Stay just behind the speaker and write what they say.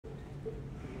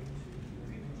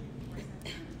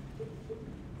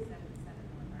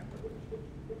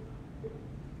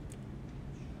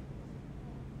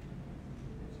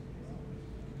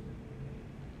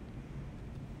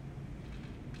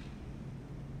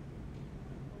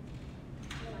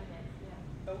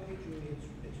Okay, Julie,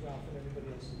 it's Ralph and everybody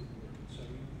else in the group. So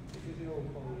if you're the only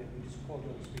calling in, we just called you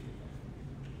on the speakerphone.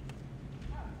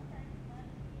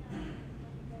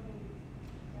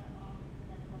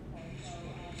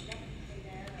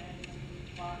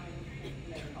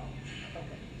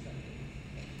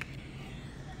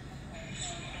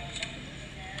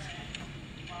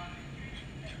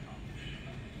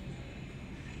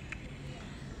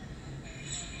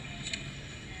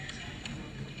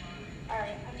 All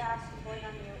right, I'm back. I'm going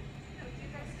on mute. Do you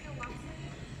guys still want to?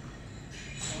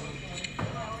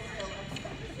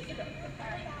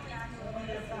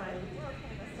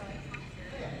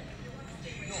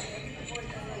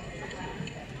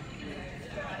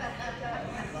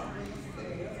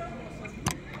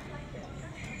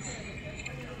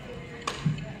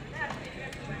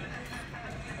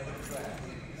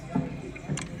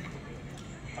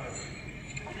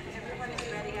 Everybody's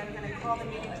ready. I'm going to call the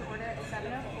meeting to order at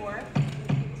 7:04.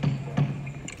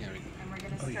 And we're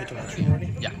going to start.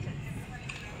 Yeah.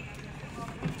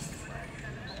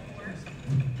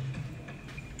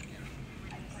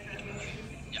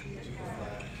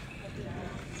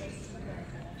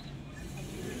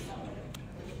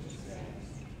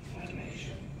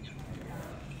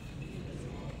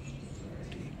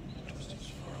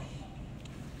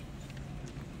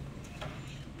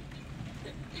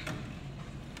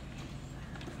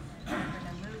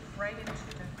 Right into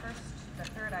the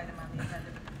third item on the agenda,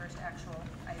 the first actual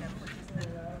item, which is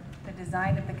the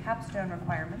design of the capstone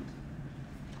requirement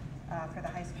for the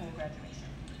high school graduation.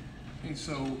 Okay,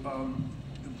 so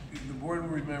the board will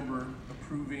remember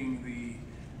approving the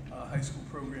high school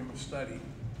program of study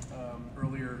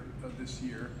earlier this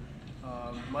year,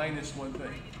 minus one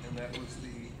thing, and that was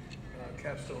the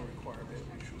capstone requirement,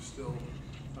 which was still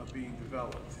being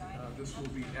developed. This will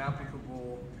be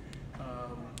applicable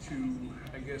to,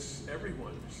 I guess,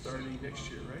 everyone starting next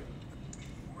year, right?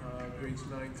 Grades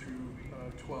 9 through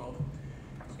 12.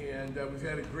 And we've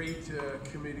had a great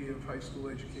committee of high school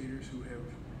educators who have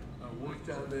worked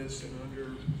on this and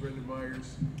under Brenda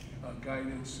Meyer's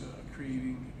guidance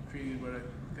created what I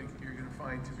think you're going to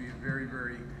find to be a very,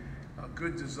 very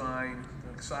good design,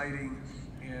 exciting,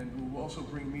 and will also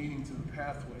bring meaning to the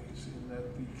pathways in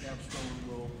that the capstone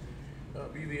will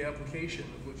be the application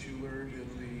of what you learned in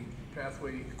the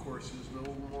pathway courses.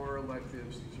 No more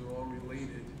electives. These are all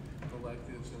related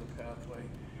electives in a pathway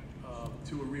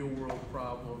to a real world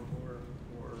problem or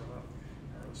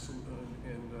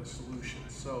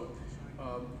solutions. So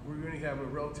we're going to have a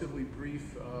relatively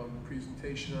brief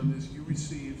presentation on this. You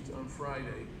received on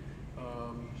Friday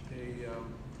a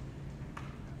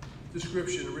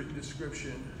written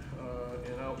description,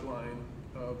 and outline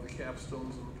of the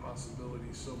capstones and the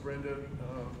possibilities. So Brenda,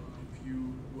 if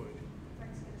you would.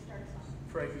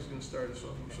 Frank is going to start us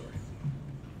off, I'm sorry.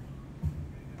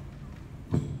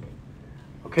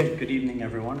 Okay, good evening,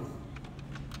 everyone.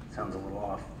 Sounds a little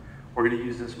off. We're going to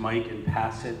use this mic and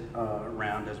pass it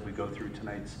around as we go through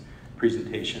tonight's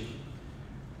presentation.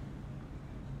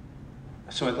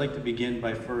 So I'd like to begin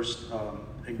by first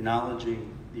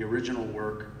acknowledging the original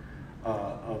work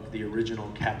of the original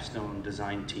capstone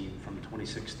design team from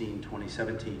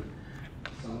 2016-2017.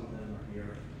 Some of them are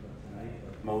here tonight,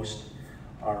 but most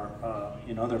are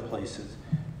in other places.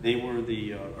 They were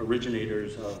the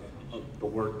originators of the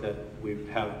work that we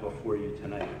have before you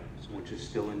tonight, which is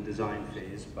still in design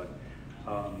phase, but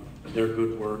their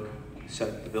good work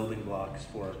set the building blocks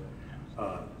for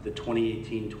the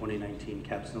 2018-2019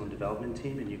 capstone development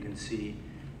team. And you can see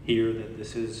here that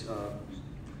this is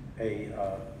a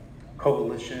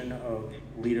coalition of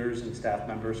leaders and staff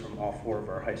members from all 4 of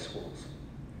our high schools,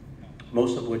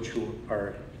 most of which who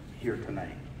are here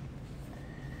tonight.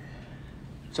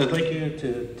 So I'd like you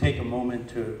to take a moment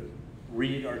to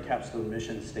read our capstone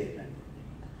mission statement.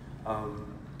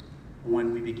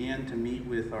 When we began to meet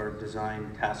with our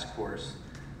design task force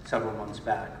several months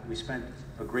back, we spent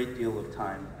a great deal of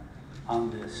time on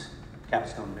this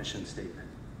capstone mission statement.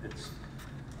 It's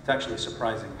actually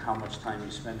surprising how much time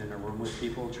you spend in a room with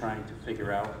people trying to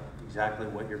figure out exactly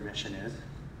what your mission is.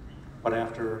 But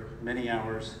after many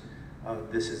hours,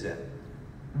 this is it.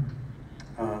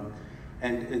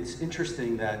 And it's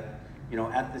interesting that, you know,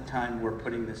 at the time we're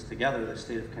putting this together, the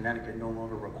state of Connecticut no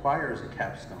longer requires a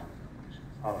capstone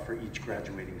for each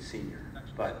graduating senior.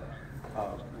 But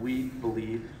we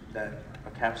believe that a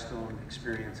capstone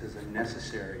experience is a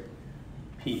necessary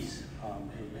piece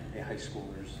in a high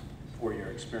schooler's 4-year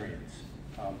experience,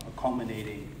 a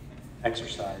culminating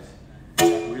exercise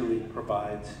that really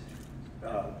provides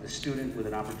the student with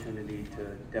an opportunity to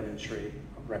demonstrate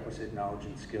requisite knowledge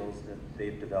and skills that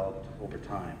they've developed over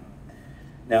time.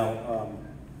 Now,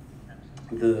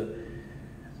 the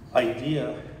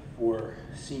idea for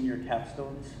senior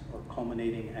capstones or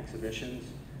culminating exhibitions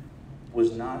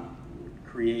was not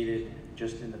created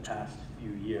just in the past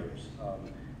few years.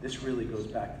 This really goes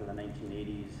back to the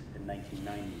 1980s and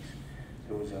 1990s.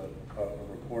 There was a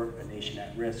report, A Nation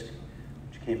at Risk,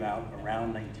 which came out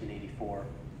around 1984,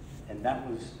 and that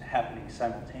was happening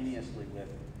simultaneously with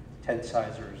Ted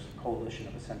Sizer's Coalition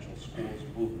of Essential Schools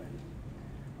movement.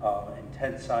 And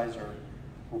Ted Sizer,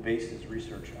 who based his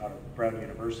research out of Brown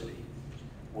University,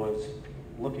 was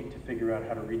looking to figure out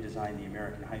how to redesign the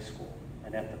American high school.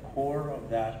 And at the core of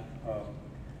that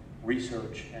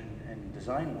research and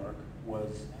design work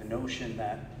was the notion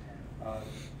that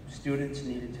students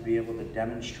needed to be able to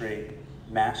demonstrate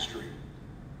mastery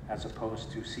as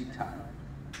opposed to seat time.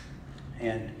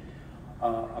 And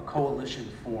a coalition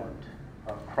formed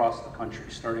across the country,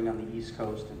 starting on the East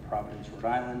Coast in Providence, Rhode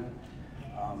Island,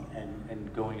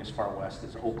 and going as far west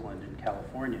as Oakland in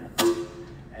California.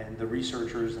 And the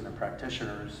researchers and the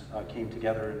practitioners came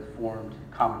together and formed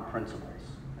common principles.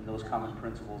 And those common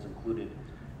principles included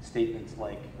statements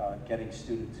like getting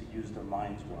students to use their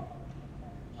minds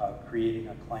well, creating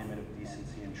a climate of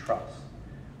decency and trust.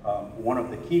 One of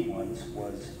the key ones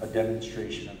was a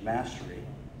demonstration of mastery,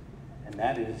 and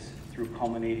that is through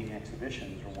culminating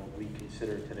exhibitions, or what we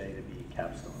consider today to be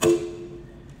capstones.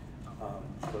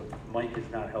 So Mike is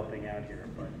not helping out here,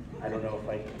 but I don't know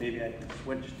if maybe I can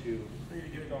switch to You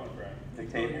get going, Brad.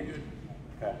 the table. You're good.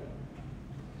 Okay.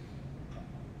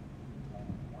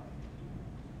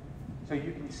 So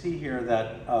you can see here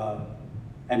that,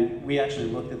 and we actually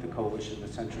looked at the Coalition of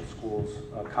Essential Schools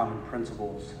common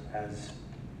principles as,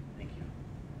 thank you,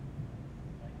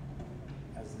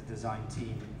 as the design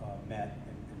team met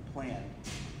and planned.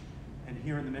 And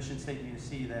here in the mission statement, you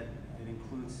see that it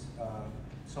includes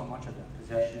so much of that: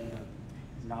 possession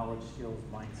of knowledge, skills,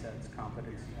 mindsets,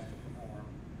 competencies to perform,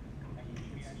 compete,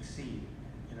 and succeed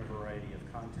in a variety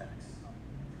of contexts.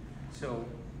 So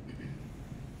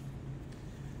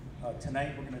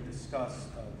tonight we're going to discuss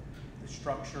the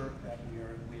structure that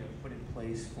we have put in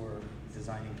place for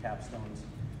designing capstones.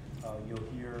 You'll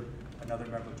hear another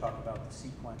member talk about the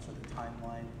sequence or the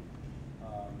timeline,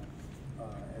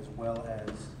 as well as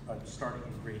starting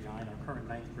in grade 9. Our current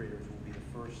 9th graders will be the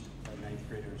first 9th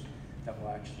graders that will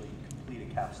actually complete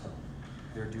a capstone.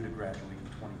 They're due to graduate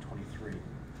in 2023.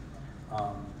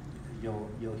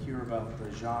 You'll hear about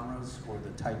the genres or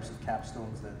the types of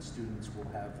capstones that students will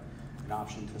have an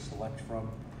option to select from,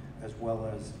 as well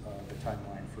as the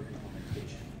timeline for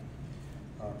implementation.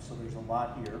 So there's a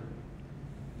lot here.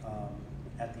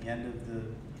 At the end of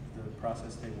the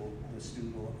process, the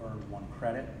student will earn 1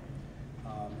 credit,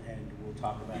 and we'll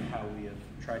talk about how we have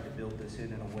tried to build this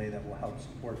in a way that will help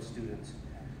support students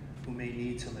who may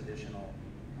need some additional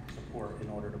support in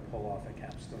order to pull off a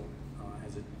capstone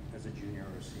as a junior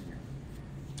or a senior.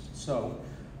 So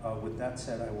with that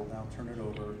said, I will now turn it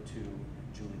over to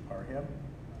Julie Parham,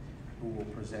 who will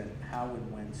present how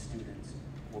and when students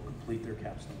will complete their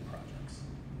capstone projects.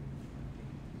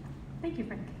 Thank you,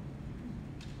 Frank.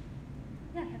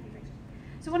 Yeah, that'd be great.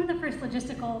 So one of the first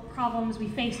logistical problems we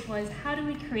faced was, how do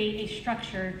we create a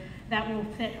structure that will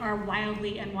fit our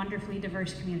wildly and wonderfully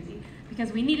diverse community?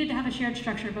 Because we needed to have a shared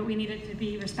structure, but we needed to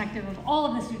be respective of all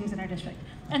of the students in our district.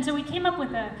 And so we came up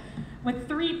with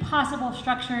 3 possible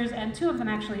structures, and 2 of them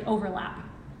actually overlap.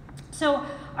 So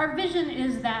our vision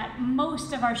is that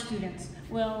most of our students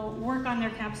will work on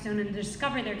their capstone and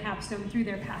discover their capstone through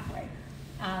their pathway.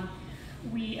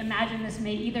 We imagine this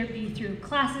may either be through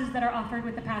classes that are offered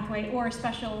with the pathway, or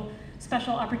special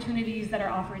opportunities that are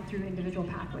offered through individual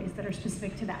pathways that are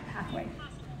specific to that pathway.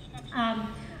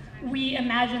 We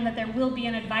imagine that there will be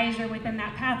an advisor within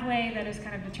that pathway that is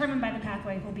kind of determined by the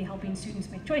pathway, who will be helping students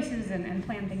make choices and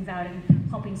plan things out and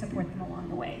helping support them along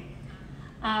the way.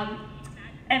 And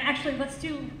actually, let's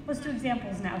do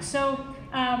examples now. So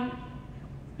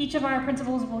each of our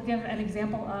principals will give an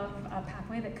example of a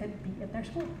pathway that could be at their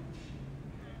school.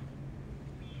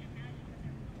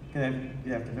 Good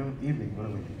afternoon, evening, what are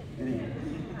we doing? Good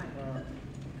evening.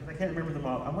 Because I can't remember them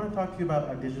all, I want to talk to you about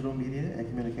our Digital Media and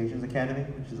Communications Academy,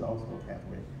 which is also a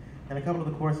pathway. And a couple of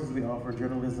the courses we offer: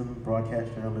 journalism,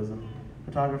 broadcast journalism,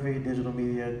 photography, digital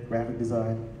media, graphic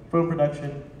design, film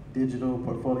production, digital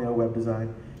portfolio, web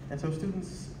design. And so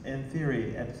students, in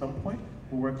theory, at some point,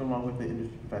 will work along with the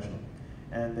industry professional.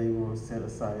 And they will sit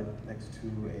aside next to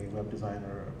a web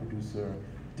designer, a producer,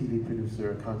 TV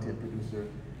producer, content producer,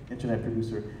 internet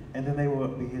producer, and then they will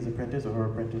be his apprentice or her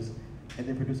apprentice, and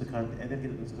then produce and then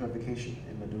get a certification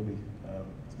in Adobe.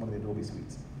 It's one of the Adobe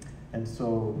suites. And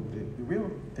so the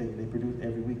real thing they produce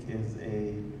every week is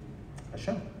a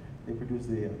show They produce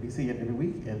the BCN every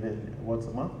week, and then once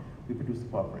a month, we produce the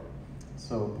fall print.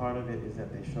 So part of it is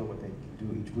that they show what they can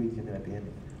do each week, and then at the end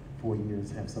of 4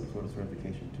 years, have some sort of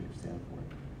certification to stand for it.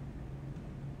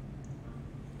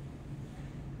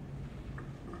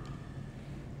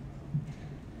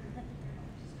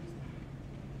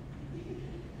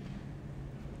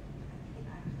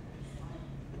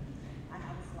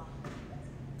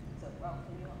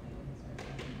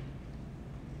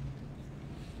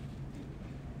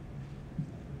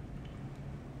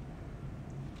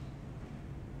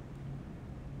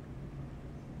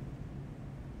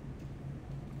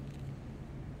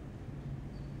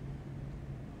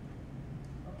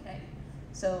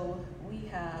 So we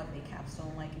have a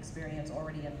capstone-like experience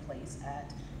already in place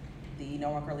at the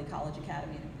Norwalk Early College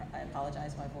Academy. I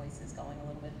apologize, my voice is going a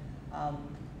little bit.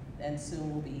 And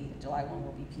soon will be, July 1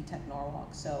 will be P-Tech Norwalk.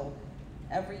 So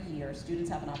every year,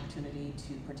 students have an opportunity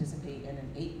to participate in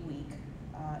an 8-week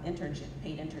internship,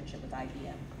 paid internship with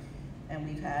IBM. And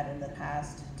we've had, in the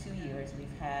past 2 years,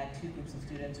 we've had 2 groups of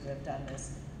students who have done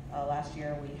this. Last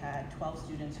year, we had 12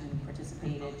 students who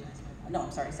participated. No,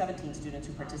 I'm sorry, 17 students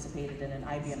who participated in an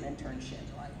IBM internship.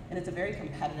 And it's a very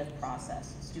competitive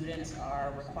process. Students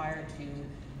are required to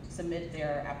submit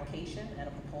their application and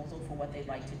a proposal for what they'd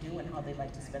like to do and how they'd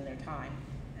like to spend their time.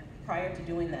 Prior to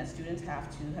doing that, students have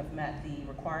to have met the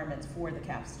requirements for the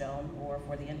capstone or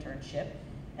for the internship,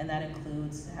 and that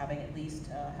includes having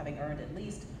earned at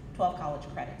least 12 college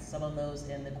credits. Some of those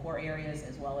in the core areas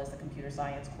as well as the computer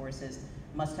science courses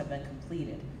must have been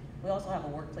completed. We also have a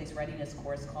workplace readiness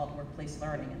course called Workplace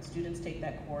Learning, and students take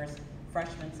that course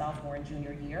freshman, sophomore, and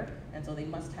junior year, and so they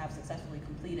must have successfully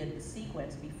completed the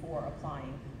sequence before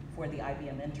applying for the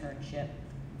IBM internship.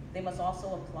 They must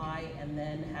also apply and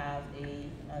then have a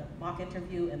mock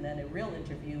interview and then a real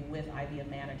interview with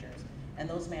IBM managers. And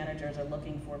those managers are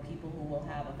looking for people who will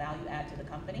have a value add to the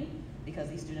company, because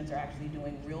these students are actually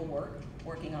doing real work,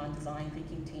 working on design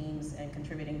thinking teams and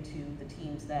contributing to the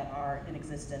teams that are in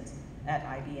existence at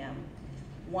IBM.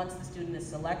 Once the student is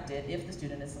selected, if the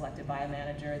student is selected by a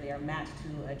manager, they are matched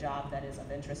to a job that is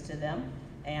of interest to them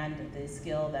and the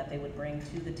skill that they would bring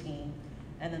to the team.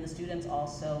 And then the students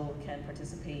also can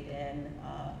participate in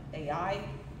AI.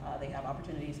 They have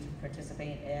opportunities to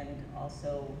participate and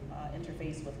also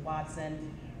interface with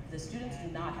Watson. The students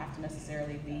do not have to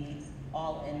necessarily be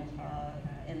all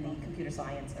in the computer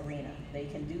science arena. They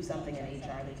can do something in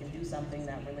HR, they can do something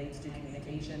that relates to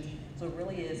communications. So it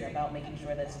really is about making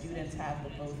sure that students have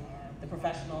both the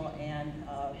professional and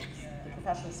the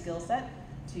professional skill set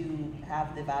to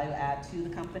have the value add to the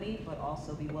company, but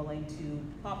also be willing to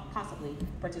possibly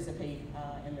participate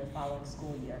in the following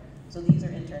school year. So these are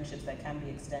internships that can be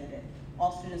extended.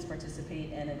 All students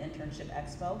participate in an internship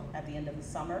expo at the end of the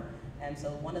summer, and so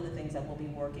one of the things that we'll be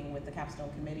working with the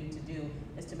Capstone Committee to do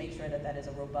is to make sure that that is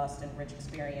a robust and rich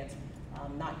experience,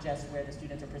 not just where the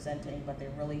students are presenting, but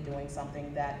they're really doing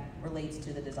something that relates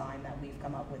to the design that we've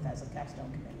come up with as a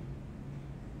Capstone Committee.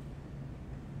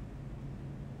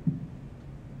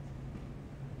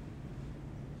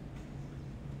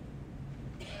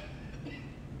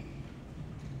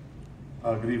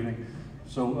 Good evening.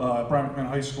 So at Brian McMahon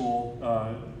High School,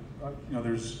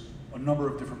 there's a number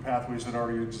of different pathways that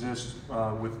already exist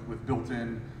with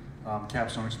built-in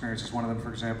capstone experiences. One of them,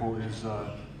 for example, is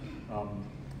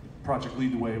Project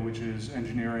Lead the Way, which is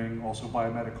engineering, also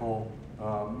biomedical,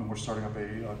 and we're starting up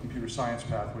a computer science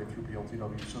pathway through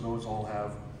PLTW. So those all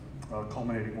have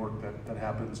culminating work that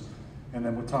happens. And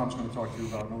then what Tom's going to talk to you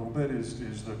about in a little bit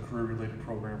is the career-related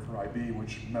program for IB,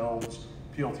 which melds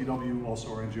PLTW, also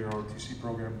our NJROTC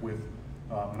program, with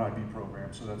an IB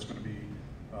program. So that's going to be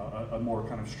a more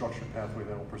kind of structured pathway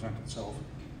that will present itself.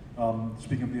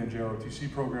 Speaking of the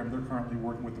NJROTC program, they're currently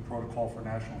working with the Protocol for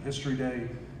National History Day,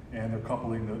 and they're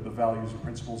coupling the values and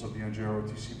principles of the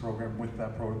NJROTC program with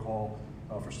that protocol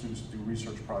for students to do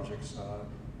research projects,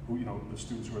 the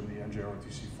students who are in the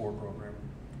NJROTC 4 program.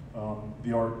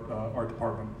 The art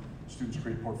department, students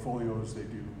create portfolios, they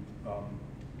do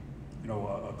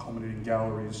culminating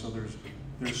galleries, so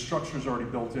there's structures already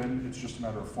built in, it's just a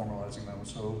matter of formalizing them.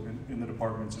 So in the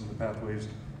departments and the pathways,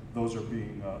 those are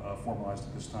being formalized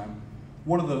at this time.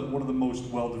 One of the most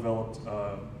well-developed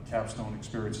capstone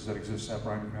experiences that exists at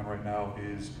Brian McMahon right now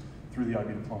is through the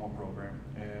IB Diploma program.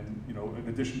 And in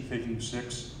addition to taking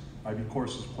 6 IB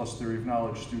courses plus theory of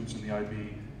knowledge, students in the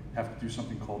IB have to do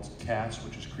something called CAS,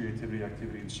 which is Creativity,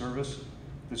 Activity, and Service.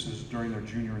 This is during their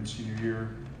junior and senior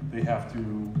year. They have to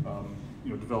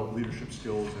develop leadership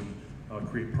skills and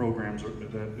create programs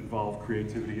that involve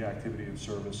creativity, activity, and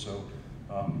service. So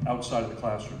outside of the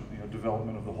classroom,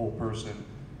 development of the whole person.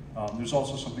 There's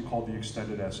also something called the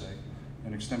extended essay.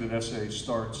 An extended essay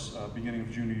starts beginning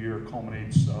of junior year,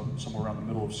 culminates somewhere around the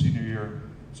middle of senior year.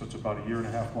 So it's about a 1.5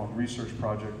 year long research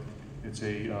project. It's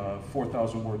a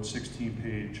 4,000 word,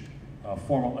 16-page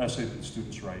formal essay that the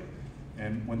students write.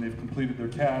 And when they've completed their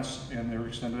CAS and their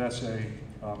extended essay,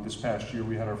 this past year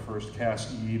we had our first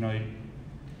CAS EE night.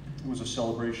 It was a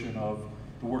celebration of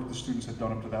the work the students had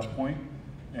done up to that point,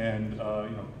 and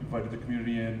invited the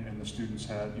community in, and the students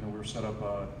had, we were set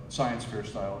up science fair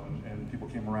style, and people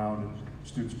came around and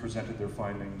students presented their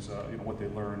findings, what they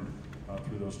learned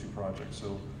through those two projects.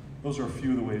 So those are a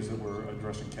few of the ways that we're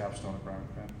addressing capstone at Brown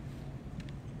Penn.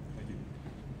 Thank you.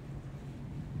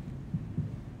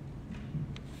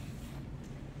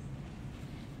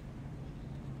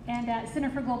 And at Center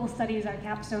for Global Studies, our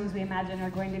capstones, we imagine, are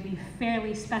going to be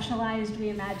fairly specialized. We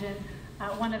imagine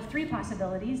one of 3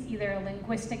 possibilities, either a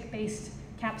linguistic-based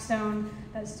capstone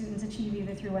that students achieve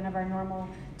either through one of our normal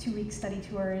 2-week study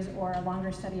tours or a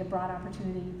longer study abroad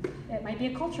opportunity. It might be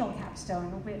a cultural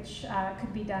capstone, which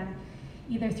could be done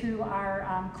either through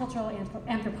our cultural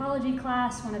anthropology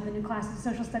class, one of the new classes,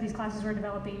 social studies classes we're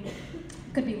developing.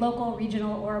 It could be local,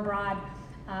 regional, or abroad.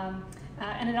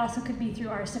 And it also could be through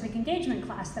our civic engagement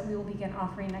class that we will begin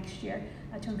offering next year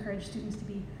to encourage students to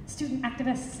be student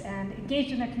activists and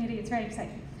engaged in their community. It's very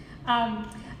exciting.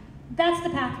 That's the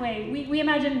pathway. We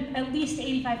imagine at least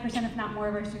 85%, if not more,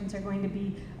 of our students are going to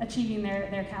be achieving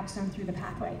their capstone through the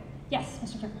pathway. Yes,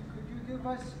 Mr. Turner. Could you give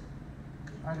us,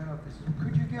 I don't know if this is,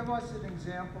 could you give us an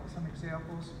example, some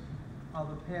examples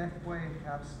of a pathway in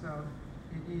capstone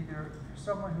in either for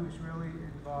someone who's really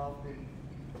involved in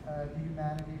the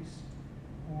humanities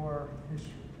or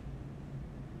history?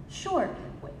 Sure.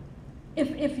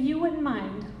 If you wouldn't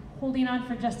mind holding on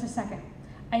for just a second.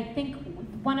 I think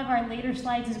one of our later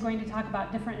slides is going to talk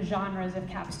about different genres of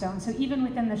capstone. So even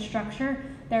within the structure,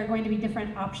 there are going to be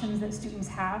different options that students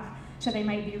have. So they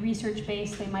might be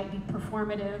research-based, they might be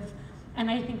performative, and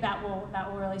I think that will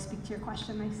really speak to your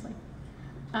question nicely.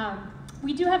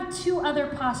 We do have 2 other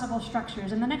possible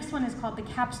structures, and the next one is called the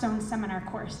Capstone Seminar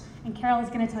Course, and Carol is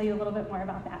going to tell you a little bit more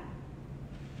about that.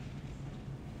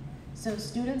 So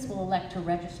students will elect to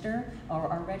register or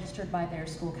are registered by their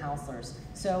school counselors.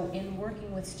 So in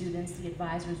working with students, the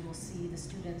advisors will see the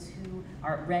students who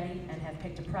are ready and have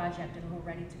picked a project and who are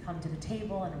ready to come to the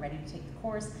table and are ready to take the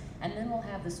course. And then we'll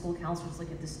have the school counselors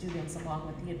look at the students along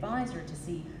with the advisor to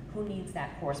see who needs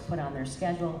that course put on their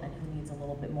schedule and who needs a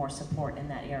little bit more support in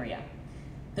that area.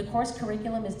 The course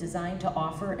curriculum is designed to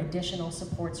offer additional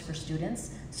supports for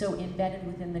students. So embedded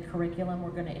within the curriculum,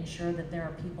 we're going to ensure that there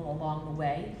are people along the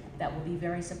way that will be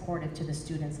very supportive to the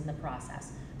students in the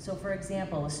process. So for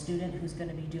example, a student who's going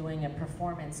to be doing a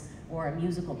performance or a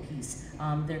musical piece,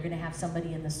 they're going to have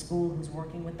somebody in the school who's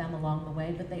working with them along the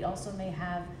way, but they also may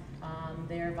have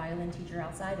their violin teacher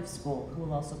outside of school who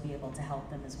will also be able to help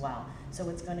them as well. So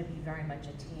it's going to be very much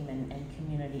a team and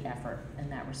community effort in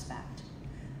that respect.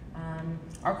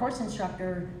 Our course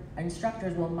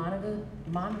instructors will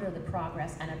monitor the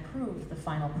progress and approve the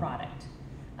final product.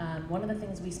 One of the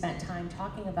things we spent time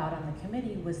talking about on the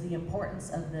committee was the importance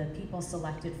of the people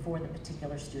selected for the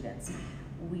particular students.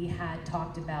 We had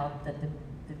talked about that the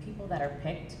people that are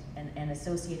picked and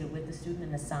associated with the student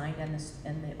and assigned,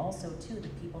 and also too the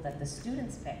people that the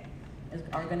students pick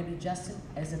are going to be just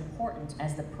as important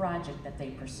as the project that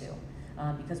they pursue.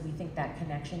 Because we think that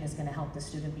connection is going to help the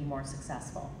student be more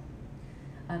successful.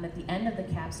 At the end of the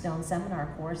capstone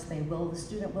seminar course, the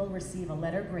student will receive a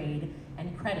letter grade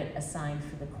and credit assigned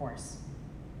for the course.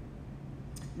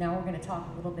 Now we're going to talk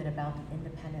a little bit about the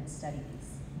independent study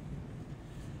piece.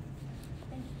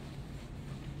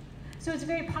 So it's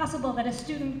very possible that a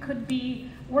student could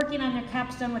be working on their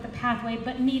capstone with a pathway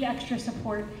but need extra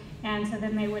support, and so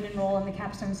then they would enroll in the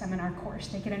capstone seminar course.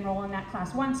 They could enroll in that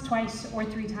class once, twice, or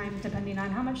 3 times depending on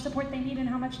how much support they need and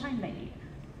how much time they need.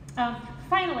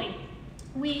 Finally,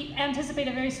 we anticipate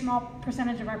a very small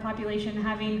percentage of our population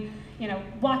having,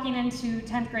 walking into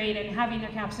 10th grade and having their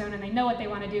capstone and they know what they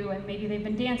want to do, and maybe they've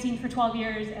been dancing for 12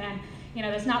 years and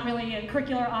that's not really a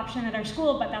curricular option at our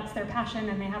school, but that's their passion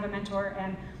and they have a mentor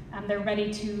and they're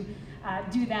ready to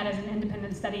do that as an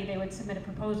independent study. They would submit a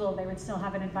proposal, they would still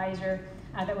have an advisor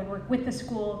that would work with the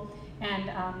school,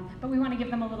 but we want to give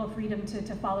them a little freedom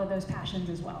to follow those passions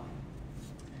as well.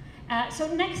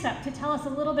 So next up, to tell us a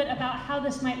little bit about how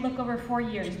this might look over 4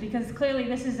 years, because clearly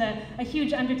this is a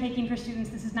huge undertaking for students.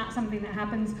 This is not something that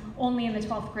happens only in the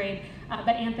 12th grade,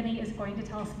 but Anthony is going to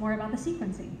tell us more about the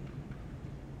sequencing.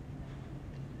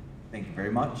 Thank you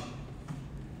very much.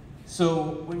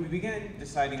 So when we began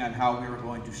deciding on how we were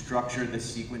going to structure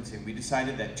this sequencing, we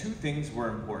decided that 2 things were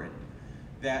important.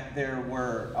 That there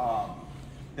were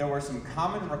there were some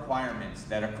common requirements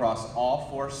that across all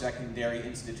 4 secondary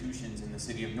institutions in the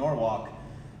city of Norwalk,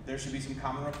 there should be some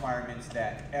common requirements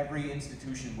that every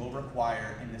institution will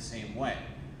require in the same way.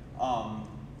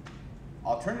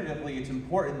 Alternatively, it's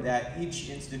important that each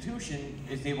institution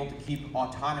is able to keep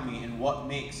autonomy in what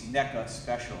makes NECA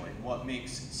special, and what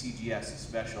makes CGS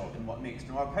special, and what makes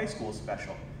Norwalk High School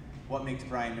special, what makes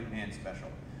Brian McMahon special.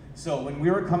 So when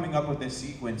we were coming up with this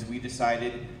sequence, we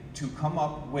decided to come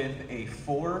up with a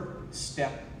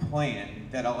 4-step plan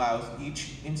that allows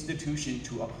each institution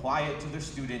to apply it to their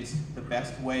students the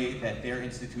best way that their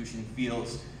institution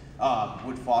feels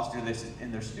would foster this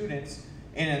in their students,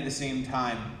 and at the same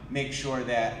time make sure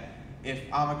that if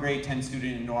I'm a grade 10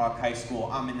 student in Norwalk High School,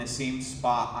 I'm in the same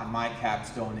spot on my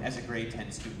capstone as a grade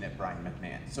 10 student at Brian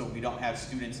McMahon. So we don't have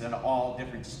students at all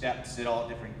different steps, at all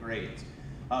different grades.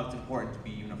 It's important to be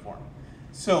uniform.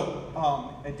 So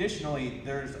additionally,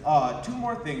 there's 2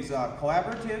 more things.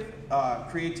 Collaborative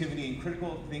creativity and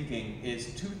critical thinking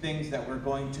is 2 things that we're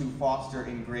going to foster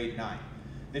in grade 9.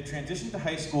 The transition to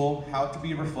high school, how to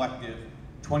be reflective,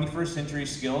 21st century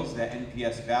skills that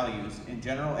NPS values, and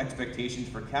general expectations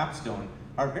for capstone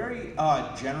are very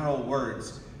general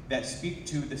words that speak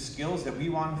to the skills that we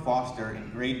want to foster in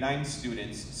grade 9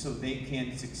 students so they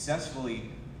can successfully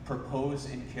propose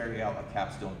and carry out a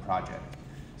capstone project.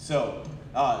 So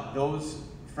those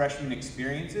freshman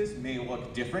experiences may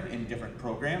look different in different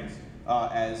programs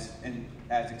as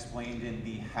explained in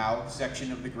the how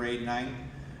section of the grade 9.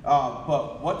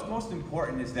 But what's most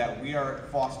important is that we are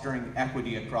fostering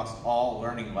equity across all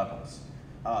learning levels.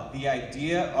 The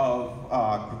idea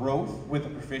of growth with a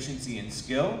proficiency in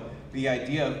skill, the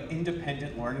idea of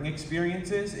independent learning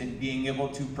experiences and being able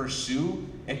to pursue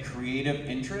a creative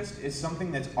interest is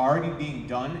something that's already being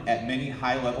done at many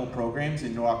high-level programs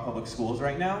in Norwalk Public Schools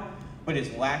right now, but is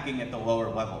lacking at the lower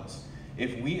levels.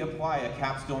 If we apply a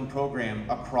capstone program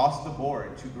across the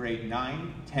board to grade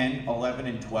 9, 10, 11,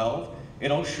 and 12,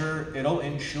 it'll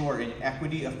ensure an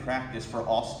equity of practice for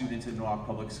all students in Norwalk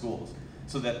Public Schools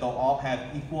so that they'll all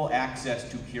have equal access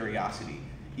to curiosity,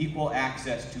 equal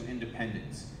access to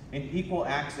independence, and equal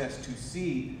access to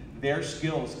see their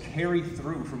skills carry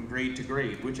through from grade to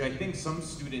grade, which I think some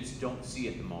students don't see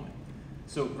at the moment.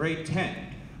 So grade 10,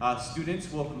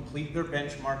 students will complete their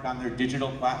benchmark on their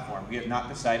digital platform. We have not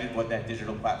decided what that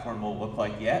digital platform will look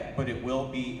like yet, but it will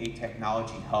be a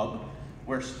technology hub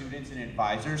where students and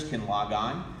advisors can log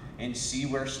on and see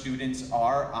where students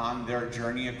are on their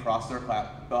journey across their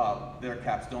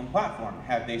capstone platform.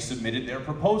 Have they submitted their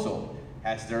proposal?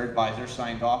 Has their advisor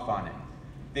signed off on it?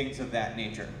 Things of that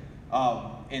nature.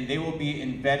 And they will be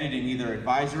embedded in either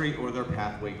advisory or their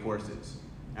pathway courses.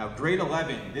 Now, grade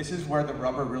 11, this is where the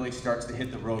rubber really starts to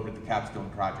hit the road with the capstone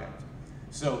project.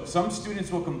 So some students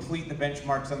will complete the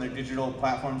benchmarks on their digital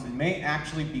platforms and may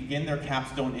actually begin their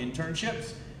capstone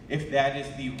internships if that is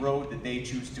the road that they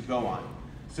choose to go on.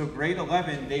 So grade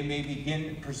 11, they may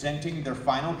begin presenting their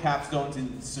final capstones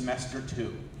in semester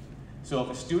 2. So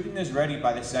if a student is ready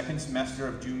by the second semester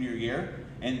of junior year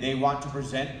and they want to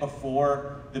present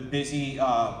before the busy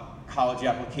college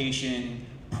application,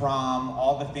 prom,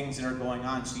 all the things that are going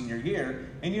on senior year,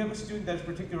 and you have a student that's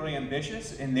particularly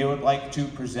ambitious and they would like to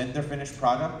present their finished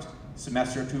product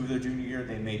semester 2 of their junior year,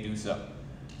 they may do so.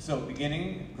 So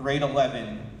beginning grade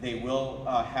 11, they will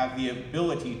have the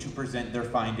ability to present their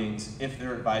findings if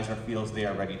their advisor feels they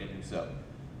are ready to do so.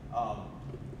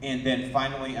 And then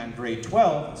finally on grade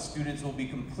 12, students will be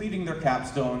completing their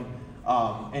capstone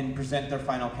and present their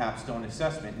final capstone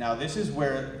assessment. Now this is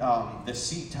where the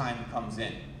seat time comes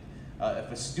in.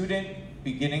 If a student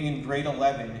beginning in grade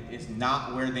 11 is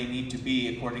not where they need to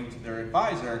be according to their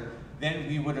advisor, then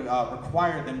we would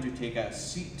require them to take a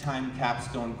seat time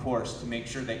capstone course to make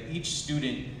sure that each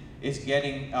student is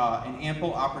getting an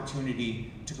ample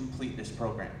opportunity to complete this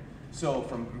program. So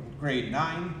from grade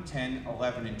 9, 10,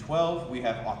 11, and 12, we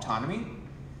have autonomy.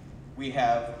 We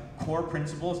have core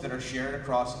principles that are shared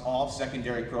across all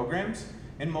secondary programs.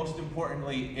 And most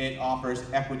importantly, it offers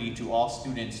equity to all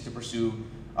students to pursue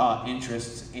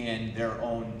interests and their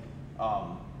own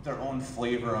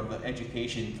flavor of the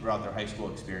education throughout their high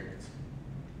school experience.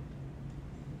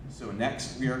 So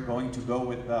next, we are going to go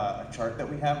with a chart that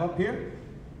we have up here.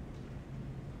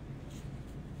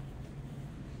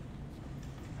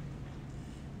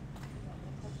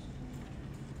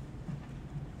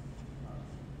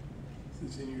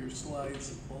 This is in your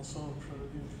slides also in front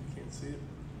of you if you can't see it.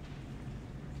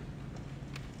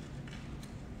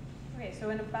 Okay, so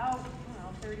in about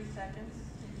 30 seconds,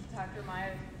 Dr.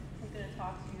 Maya is going to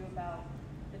talk to you about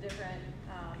the different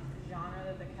genre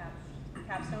that the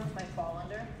capstones might fall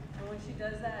under. And when she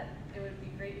does that, it would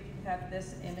be great if you could have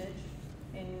this image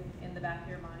in the back of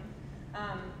your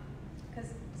mind.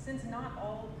 Because since not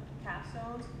all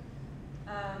capstones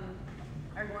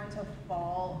are going to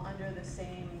fall under the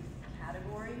same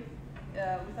category,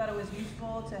 we thought it was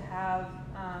useful to have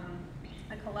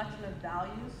a collection of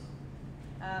values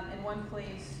in one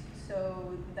place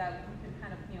so that we can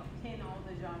kind of pin all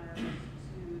the genres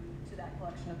to that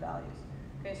collection of values.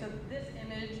 Okay, so this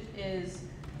image is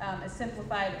a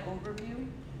simplified overview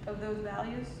of those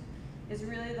values. Is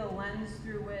really the lens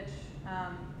through which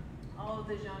all of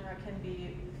the genre can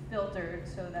be filtered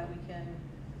so that we can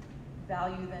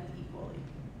value them equally.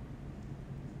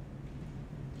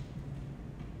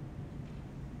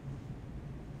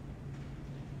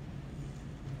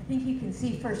 I think you can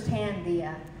see firsthand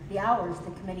the hours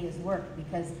the committee has worked,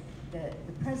 because the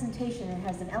presentation, it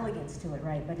has an elegance to it,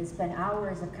 right? But it's been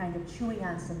hours of kind of chewing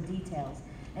on some details.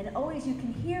 And always you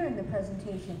can hear in the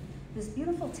presentation this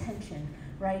beautiful tension,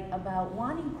 right, about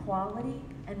wanting quality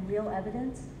and real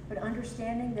evidence, but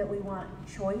understanding that we want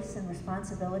choice and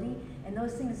responsibility, and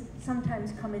those things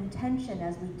sometimes come in tension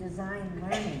as we design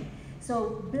learning.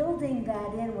 So building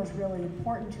that in was really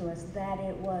important to us, that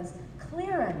it was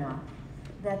clear enough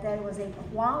that that was a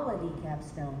quality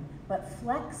capstone, but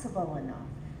flexible enough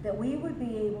that we would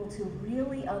be able to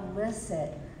really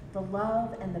elicit the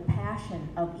love and the passion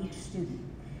of each student.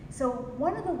 So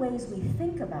one of the ways we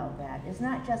think about that is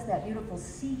not just that beautiful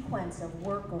sequence of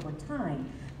work over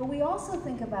time, but we also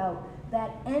think about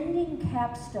that ending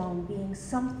capstone being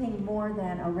something more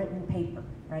than a written paper,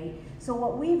 right? So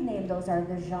what we've named those are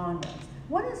the genres.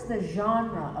 What is the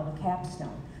genre of a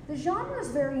capstone? The genre is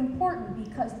very important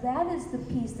because that is the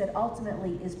piece that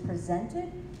ultimately is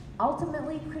presented,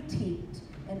 ultimately critiqued,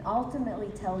 and ultimately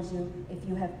tells you if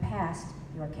you have passed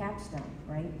your capstone,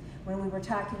 right? When we were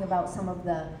talking about some of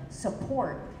the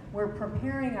support, we're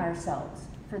preparing ourselves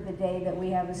for the day that we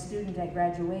have a student at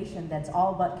graduation that's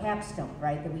all but capstone,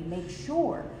 right? That we make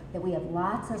sure that we have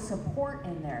lots of support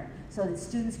in there so that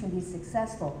students can be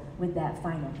successful with that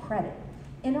final credit.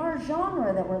 In our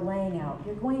genre that we're laying out,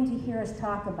 you're going to hear us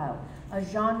talk about a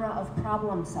genre of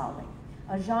problem solving,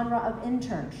 a genre of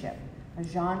internship, a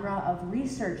genre of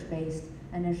research-based,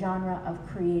 and a genre of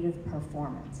creative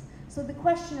performance. So the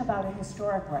question about a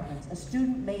historic reference, a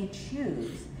student may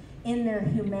choose in their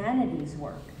humanities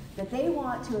work that they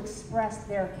want to express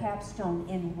their capstone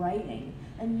in writing,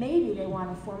 and maybe they want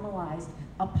to formalize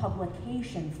a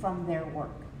publication from their work.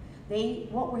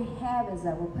 What we have is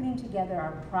that we're putting together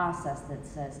our process that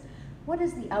says, what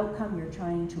is the outcome you're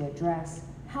trying to address?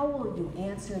 How will you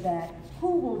answer that?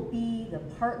 Who will be the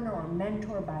partner or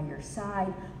mentor by your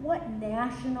side? What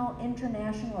national,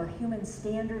 international, or human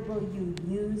standard will you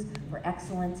use for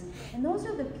excellence? And those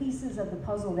are the pieces of the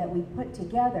puzzle that we put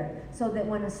together so that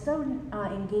when a student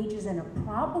engages in a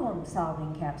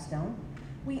problem-solving capstone,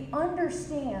 we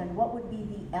understand what would be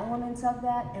the elements of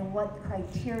that and what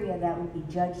criteria that would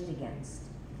be judged against.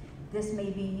 This may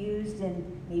be used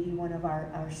in maybe one of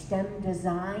our STEM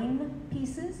design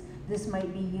pieces. This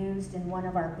might be used in one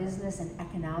of our business and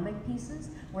economic pieces,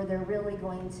 where they're really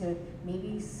going to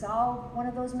maybe solve one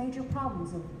of those major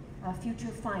problems of future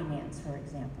finance, for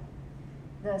example.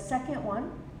 The second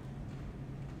one,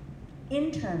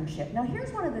 internship. Now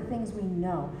here's one of the things we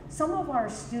know. Some of our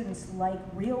students like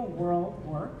real world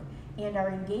work and are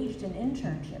engaged in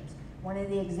internships. One of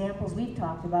the examples we've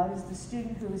talked about is the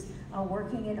student who's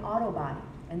working in auto body,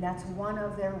 and that's one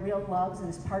of their real loves and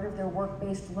is part of their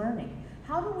work-based learning.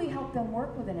 How do we help them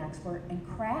work with an expert and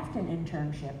craft an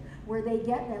internship where they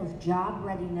get those job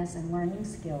readiness and learning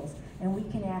skills, and we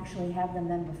can actually have them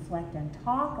then reflect and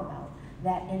talk about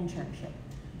that internship?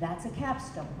 That's a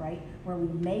capstone, right? Where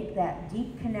we make that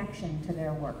deep connection to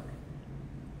their work.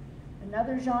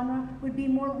 Another genre would be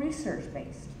more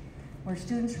research-based, where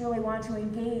students really want to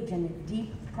engage in a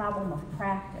deep problem of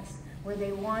practice, where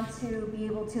they want to be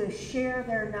able to share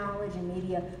their knowledge in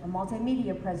maybe a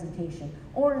multimedia presentation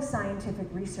or a scientific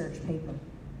research paper.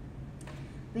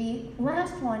 The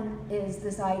last one is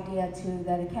this idea too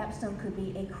that a capstone could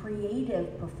be a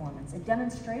creative performance, a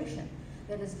demonstration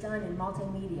that is done in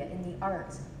multimedia, in the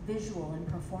arts, visual and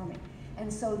performing.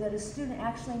 And so that a student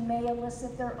actually may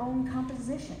elicit their own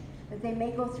composition, that they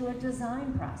may go through a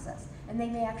design process, and they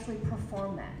may actually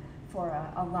perform that for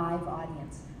a live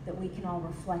audience, that we can all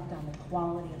reflect on the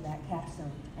quality of that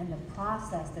capstone and the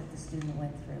process that the student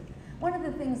went through. One of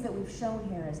the things that we've shown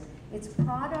here is it's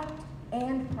product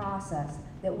and process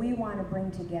that we want to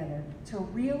bring together to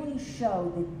really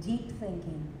show the deep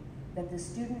thinking that the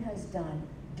student has done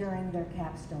during their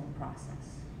capstone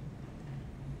process.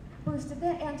 Bruce, did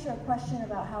that answer a question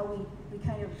about how we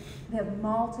have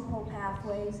multiple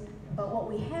pathways But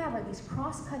what we have are these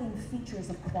cross-cutting features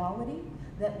of quality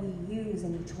that we use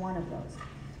in each one of those.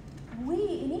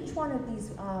 In each one of these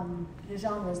the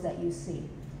genres that you see,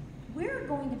 we're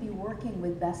going to be working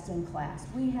with best in class.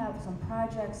 We have some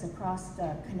projects across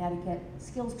Connecticut,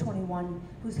 Skills 21,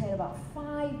 who's had about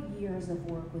 5 years of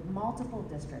work with multiple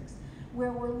districts,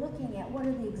 where we're looking at what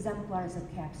are the exemplars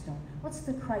of Capstone, what's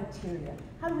the criteria,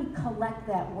 how do we collect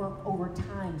that work over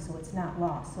time so it's not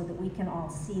lost, so that we can all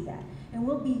see that. And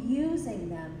we'll be using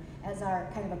them as our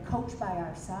kind of a coach by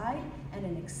our side and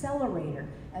an accelerator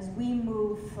as we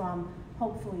move from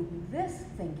hopefully this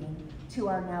thinking to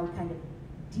our now kind of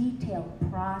detailed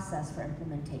process for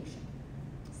implementation.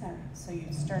 Sarah. So you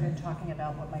started talking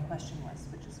about what my question was,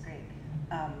 which is great.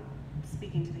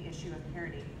 Speaking to the issue of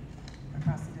parity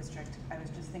across the district, I was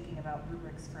just thinking about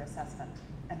rubrics for assessment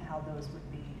and how those would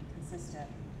be consistent,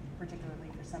 particularly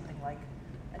for something like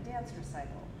a dance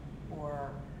recital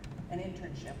or an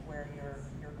internship where your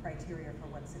criteria for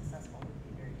what's successful would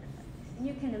be very different. And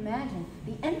you can imagine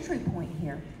the entry point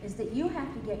here is that you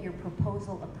have to get your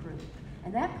proposal approved.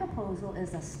 And that proposal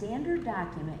is a standard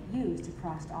document used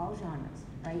across all genres,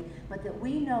 right? But that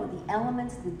we know the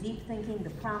elements, the deep thinking,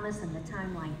 the promise, and the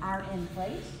timeline are in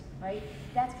place, right?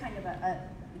 That's kind of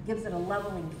gives it a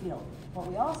leveling field. What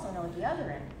we also know at the other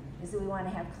end is that we want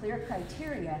to have clear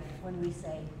criteria when we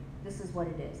say, this is what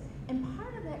it is. And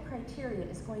part of that criteria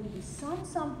is going to be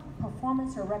some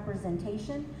performance or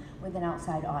representation with an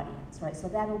outside audience, right? So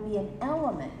that'll be an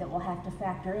element that we'll have to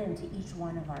factor into each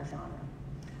one of our genres.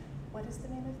 What is the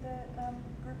name of the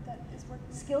group that is working?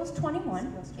 Skills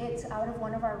 21. It's out of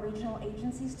one of our regional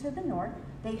agencies to the north.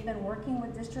 They've been working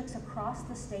with districts across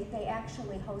the state. They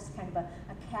actually host kind of a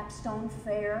capstone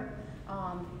fair,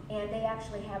 and they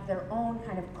actually have their own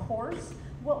kind of course.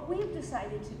 What we've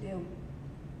decided to do,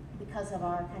 because of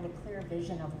our kind of clear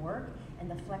vision of work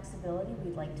and the flexibility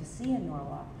we'd like to see in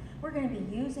Norwalk, we're going to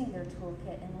be using their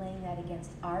toolkit and laying that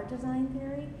against our design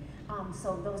theory.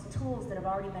 So those tools that have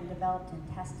already been developed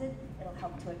and tested, it'll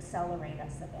help to accelerate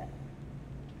us a bit.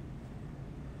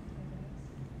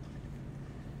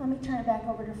 Let me turn it back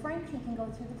over to Frank. He can go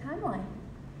through the timeline.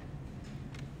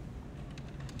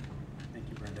 Thank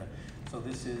you, Brenda. So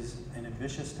this is an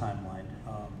ambitious timeline.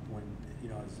 When,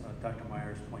 as Dr.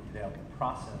 Myers pointed out, the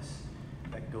process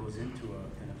that goes into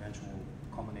an eventual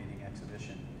culminating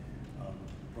exhibition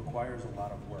requires a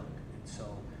lot of work. And so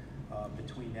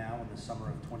between now and the summer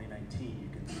of 2019, you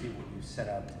can see what we've set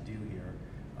out to do here.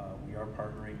 We are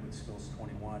partnering with Skills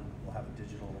 21. We'll have a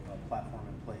digital platform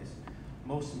in place.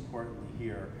 Most importantly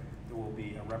here, there will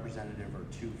be a representative or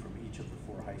two from each of the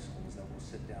 4 high schools that will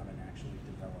sit down and actually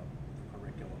develop the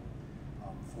curriculum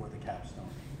for the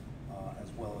capstone, as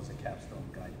well as a capstone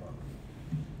guidebook.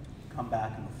 Come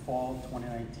back in the fall of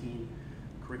 2019,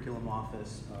 curriculum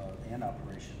office and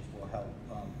operations will help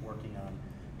working on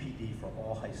PD for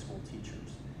all high school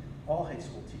teachers. All high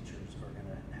school teachers are going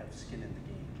to have skin in the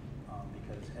game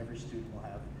because every student will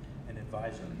have an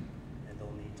advisor and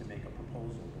they'll need to make a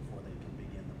proposal before they can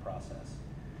begin the process.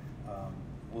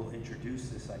 We'll introduce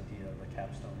this idea of a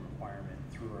capstone requirement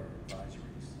through our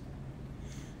advisories.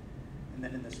 And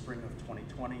then in the spring of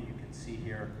 2020, you can see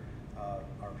here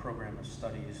our program of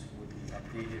studies would be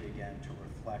updated again to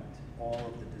reflect all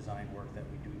of the design work that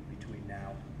we do between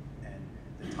now and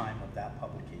the time of that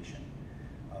publication.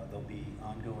 There'll be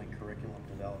ongoing curriculum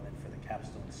development for the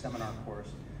capstone seminar course.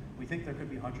 We think there could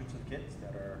be hundreds of kids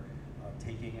that are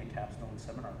taking a capstone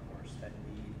seminar course that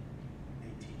need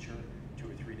a teacher 2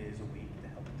 or 3 days a week to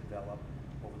help develop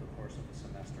over the course of the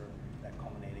semester that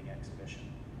culminating exhibition.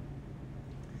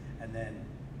 And then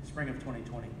spring of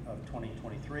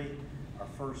 2023, our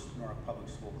first Norwalk Public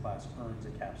School class earns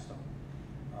a capstone.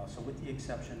 So with the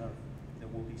exception of, there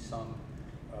will be some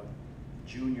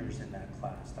juniors in that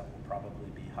class that will probably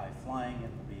be high flying and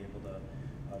will be able to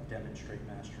demonstrate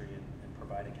mastery and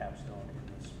provide a capstone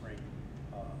in the spring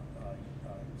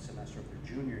semester of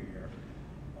their junior year.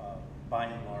 By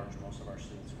and large, most of our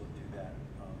students will do that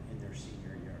in their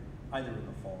senior year, either in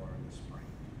the fall or in the spring.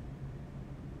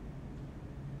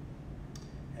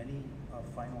 Any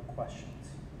final questions?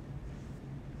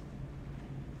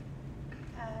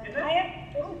 I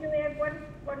have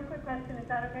one quick question. Is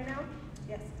that okay now?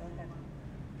 Yes, go ahead.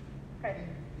 Okay.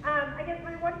 I guess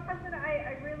my one question,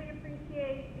 I really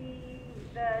appreciate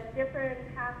the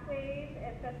different pathways,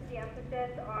 especially the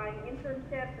emphasis on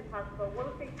internships and possible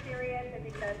work experience. I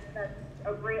think that's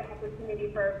a great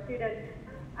opportunity for our students.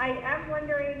 I am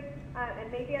wondering,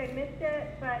 and maybe I missed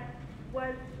it, but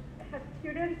have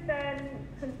students been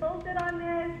consulted on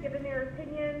this, given their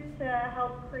opinions to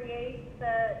help create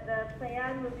the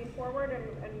plan moving forward,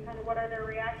 and kind of what are their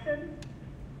reactions?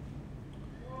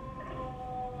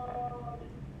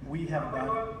 We have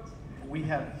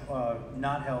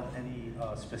not held any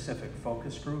specific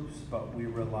focus groups, but we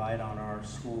relied on our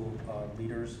school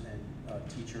leaders and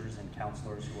teachers and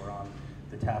counselors who are on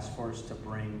the task force to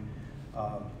bring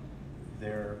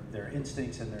their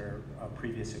instincts and their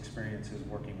previous experiences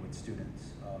working with students.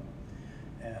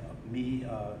 Me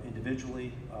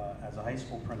individually, as a high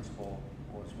school principal,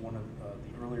 was one of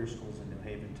the earlier schools in New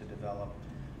Haven to develop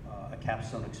a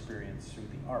capstone experience through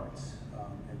the arts.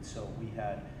 And so we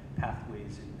had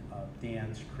pathways in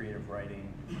dance, creative writing,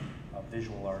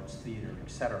 visual arts, theater,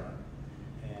 etc.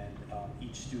 And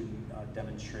each student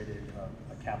demonstrated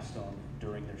a capstone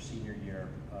during their senior year.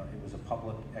 It was a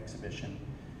public exhibition,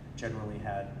 generally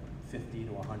had 50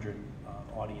 to 100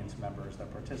 audience members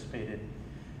that participated.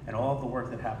 And all of the work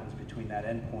that happens between that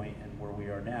endpoint and where we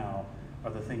are now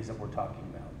are the things that we're talking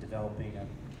about. Developing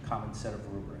a common set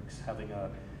of rubrics, having a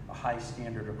high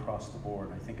standard across the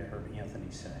board, I think I heard Anthony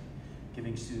say.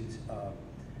 Giving students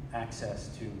access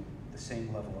to the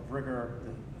same level of rigor,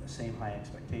 the same high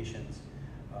expectations,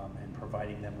 and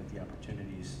providing them with the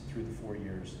opportunities through the 4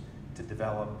 years to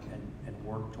develop and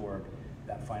work toward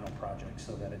that final project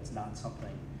so that it's not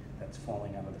something that's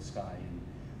falling out of the sky in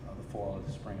the fall or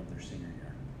the spring of their senior year.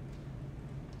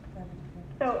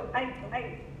 So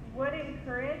I would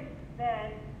encourage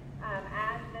that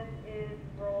as this is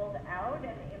rolled out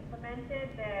and implemented,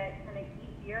 that kind of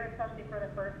each year, especially for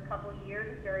the first couple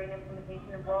years during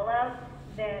implementation and rollout,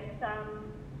 that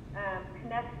some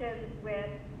connections with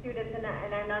students, and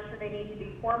I'm not sure they need to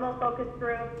be formal focus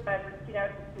groups, but reaching out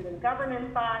to student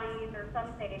government bodies or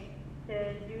something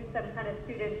to do some kind of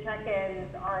student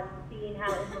check-ins on seeing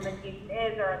how implementation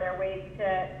is, or are there ways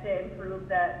to improve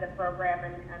the program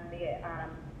and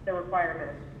the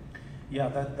requirements? Yeah,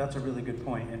 that's a really good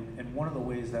point. And one of the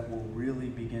ways that we'll really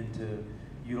begin to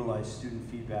utilize student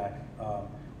feedback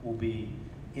will be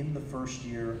in the first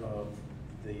year of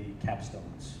the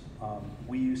capstones.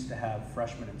 We used to have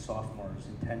freshmen and sophomores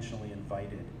intentionally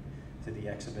invited to the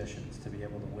exhibitions to be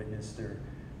able to witness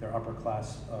their upper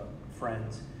class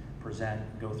friends present,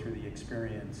 go through the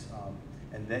experience,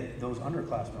 and those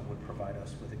underclassmen would provide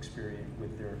us with experience,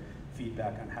 with their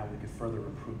feedback on how we could further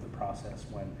improve the process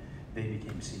when they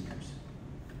became seniors.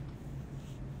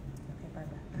 Okay,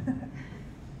 Barbara.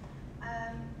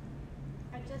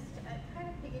 I just kind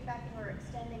of piggybacking or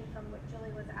extending from what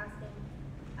Julie was asking.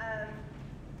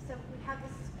 So we have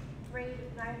this grade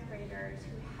of 9th graders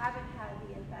who haven't had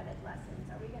the embedded lessons.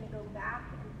 Are we going to go back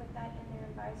and put that in their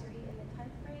advisory in the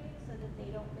 10th grade so that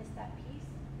they don't miss that piece?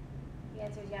 The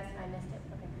answer is yes, and I missed it.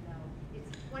 Okay, no.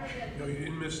 It's one of the. No, you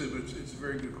didn't miss it, but it's a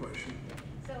very good question.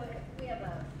 So we have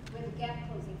a gap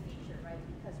closing feature, right?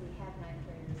 Because we have 9th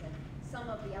graders and some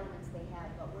of the elements they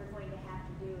had. What we're going to have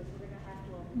to do is we're going to have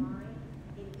to align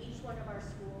in each one of our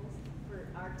schools for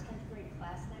our 10th grade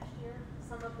class next year.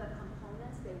 Some of the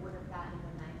components they would have gotten in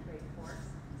the 9th grade course.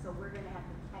 So we're going to have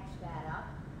to catch that up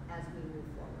as we move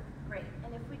forward. Great.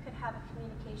 And if we could have a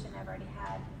communication, I've already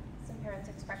had some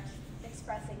parents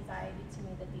express anxiety to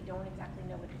me that they don't exactly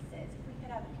know what this is. If we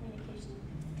could have a communication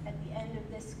at the end of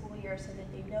this school year so that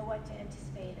they know what to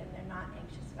anticipate and they're not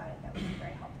anxious about it, that would be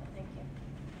very helpful. Thank you.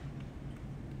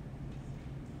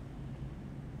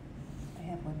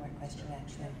 I have one more question,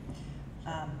 actually.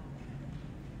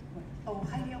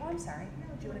 Heidi, I'm sorry.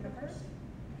 Do you want to go first?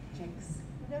 Jinx.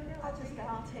 No, I'll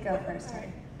take go it. first. All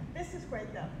right. This is great,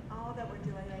 though. All that we're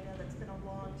doing, I know that's been a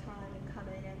long time in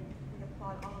coming, and we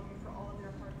applaud all of you for all of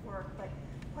your hard work. But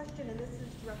question, and this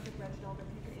is directed Reginald, if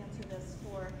you could answer this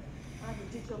for the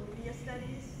digital media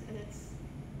studies, and it's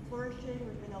flourishing.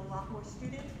 We've been a lot more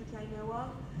students, which I know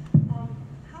of.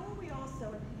 How are we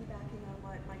also, and piggybacking on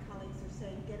what my colleagues are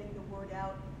saying, getting the word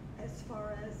out as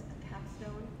far as a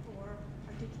capstone for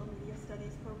our digital media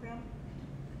studies program?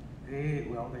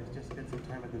 Well, they've just spent some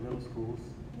time at the middle schools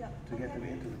to get them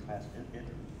into the class, into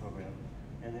the program,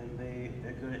 and then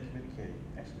they're good at communicating,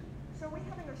 actually. So are we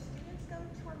having our students go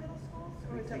to our middle schools,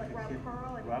 or is it like Rob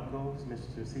Carl? Rob goes,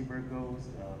 Mr. Seberg goes,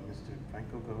 Mr.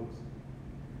 Franco goes.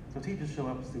 So teachers show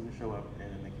up, students show up, and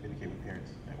then they communicate with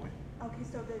parents that way. Okay,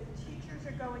 so the teachers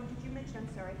are going, did you mention, I'm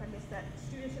sorry if I missed that,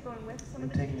 students are going with some of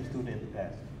We're the taking the teachers? student in the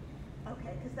past.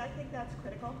 Okay, because I think that's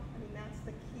critical. I mean, that's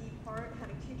the key part.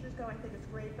 Having teachers go, I think it's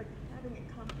great, but having it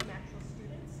come from actual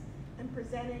students and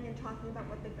presenting and talking about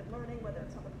what they've been learning, whether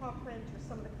it's on the paw print or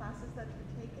some of the classes that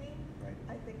they're taking, right,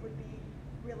 I think would be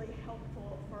really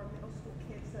helpful for our middle school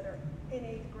kids that are in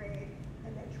 8th grade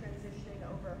and then transitioning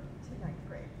over to 9th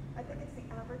grade. I think it's the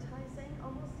advertising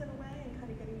almost in a way and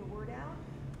kind of getting the word out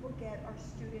will get our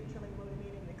students really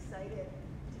motivated and excited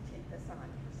to take this on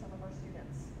for some of our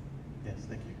students. Yes,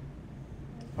 thank you.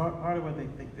 Part of what they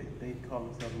think, they call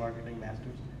themselves marketing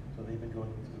masters. So they've been going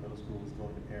to the middle schools,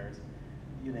 going to parents,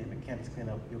 you name it, campus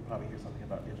cleanup, you'll probably hear something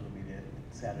about digital media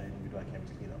Saturday when we do our campus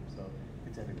cleanup, so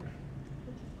it's everywhere.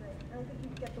 Which is great. And I think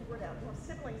you can get the word out. You'll have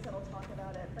siblings that'll talk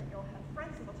about it, but you'll have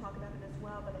friends that will talk about it as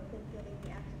well. But I think getting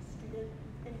the active student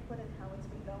input and how it's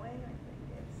been going, I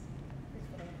think is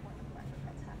really important. I'm glad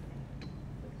that that's happening.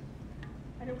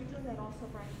 I know we're doing that also,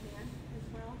 Brian, as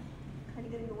well. Kind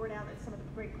of getting the word out at some of the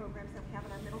great programs that we have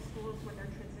in our middle schools when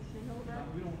they're transitioning over.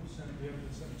 We don't send, we haven't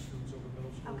been sending students over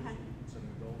middle schools. Okay. We've been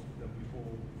sending adults, but then we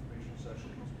hold informational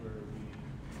sessions where we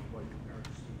invite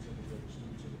parents, students, and the other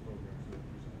students in the programs that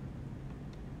we present.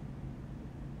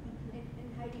 And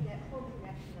Heidi, that whole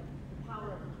connection of the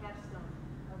power of the capstone,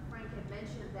 Frank had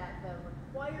mentioned that the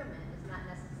requirement is not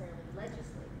necessarily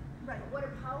legislated. Right. But what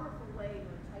a powerful way to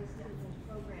entice students into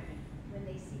programming when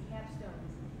they see capstones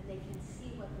and they can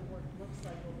see what the work looks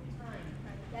like over time.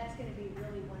 Right. That's going to be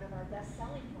really one of our best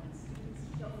selling points. Students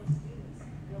showing students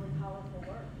really powerful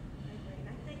work. I agree. And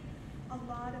I think a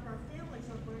lot of our families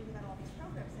are learning about all these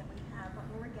programs that we have, but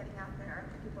when we're getting out there,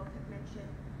 like you both have mentioned,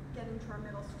 getting to our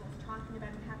middle schools, talking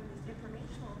about and having these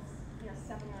informational,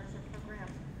 seminars or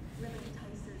programs really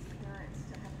entices parents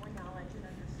to have more knowledge and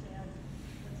understand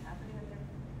what's happening and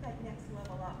that next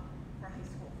level up for high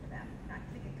school for them. And I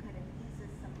think it kind of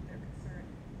eases some of their concern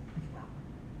as well.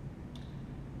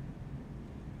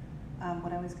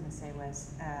 What I was going to say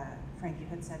was, Frank, you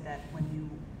had said that when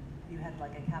you had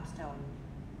like a capstone,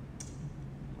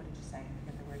 what did you say? I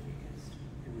forget the word you used.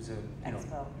 It was a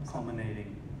Expo.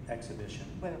 culminating exhibition.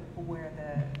 Where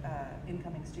the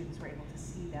incoming students were able to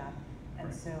see that. And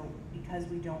Right. so because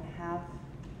we don't have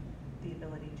the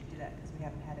ability to do that, because we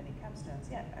haven't had any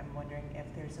capstones yet, I'm wondering if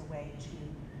there's a way to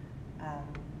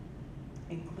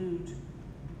include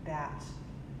that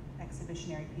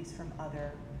exhibitionary piece from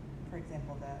other, for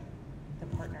example, the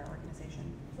partner organization.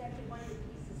 It's actually one of the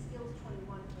pieces, Skills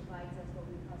 21 provides us what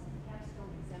we call some capstone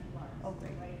exemplars. Oh,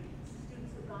 great. Right? Students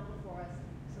who've gone before us,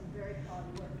 some very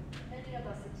quality work. Many of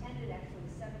us attended actually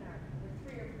a seminar where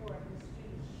 3 or 4 of the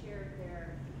students shared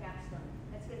their capstone.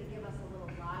 That's going to give us a little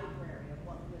library of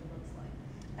what good looks like.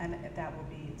 And that will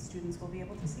be, students will be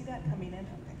able to see that coming in?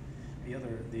 Okay.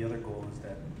 The other goal is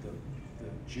that the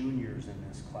juniors in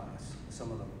this class, some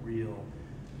of the real,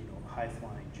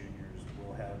 high-flying juniors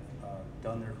will have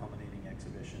done their culminating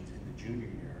exhibitions in the junior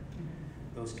year.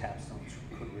 Mm-hmm. Those capstones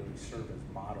could really serve as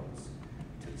models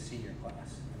to the senior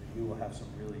class. I mean, we will have some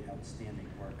really outstanding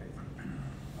work, I think,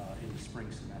 in the spring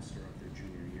semester of their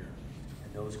junior year,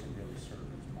 and those can really serve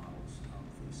as models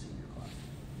for the senior class.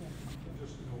 And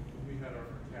just, when we had our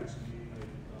task meeting night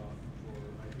for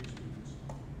IB students,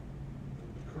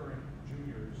 the current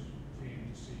juniors came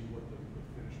to see what the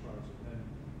finished products, and then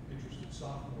interested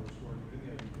sophomores who aren't even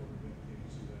in the IB program came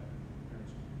to see that. Parents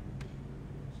came to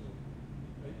see that. So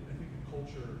I think the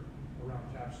culture around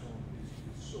capstone is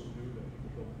so new that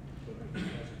people don't, but I think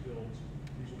as it builds,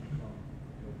 these will become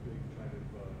big kind of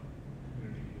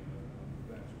community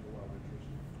events with a lot of interest.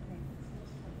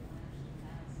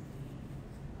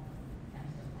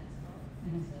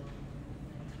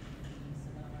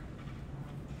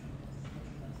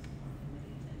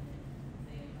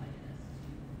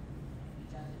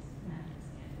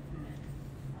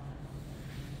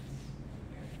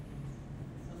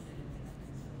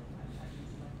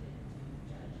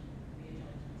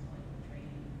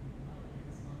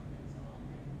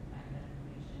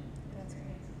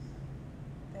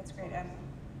 That's great.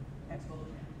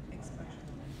 Exposure.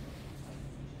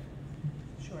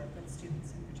 Sure, but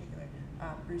students in particular.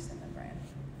 Bruce and then Brian.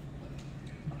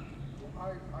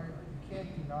 I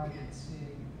can't deny that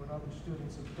seeing what other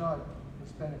students have done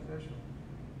is beneficial,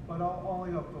 but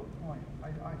only up to a point.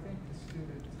 I think the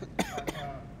student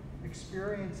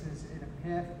experiences in a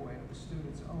pathway of the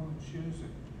student's own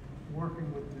choosing,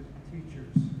 working with the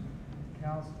teachers,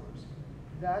 counselors,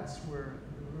 that's where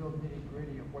the real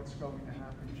nitty-gritty of what's going to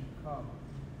happen should come.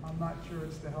 I'm not sure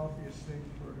it's the healthiest thing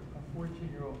for a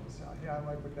 14-year-old to say, yeah, I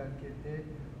like what that kid did,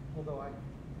 although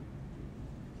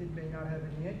kid may not have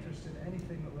any interest in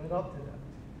anything that led up to that.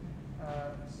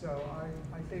 So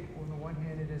I think on the one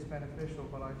hand it is beneficial,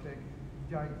 but I think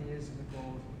the ideas and the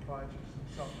goals and the projects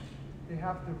themselves, they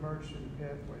have to emerge through the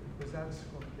pathway, because that's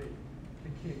going to be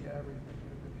the key to everything.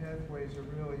 If the pathways are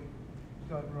really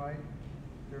done right,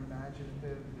 they're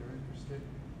imaginative, they're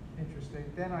interesting,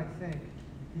 then I think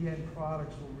the end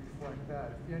products will reflect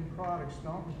that. If the end products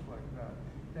don't reflect that,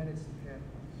 then it's the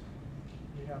pathways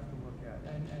we have to look at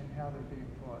and how they're being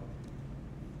taught.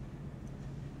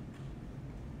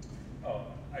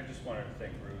 I just wanted to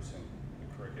thank Bruce and the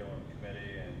curriculum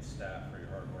committee and staff for your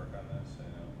hard work on this. I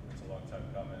know it's a long time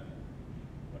coming.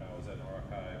 When I was at Norwalk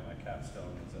High, my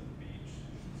capstone was at the beach.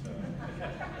 So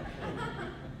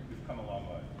we've come a long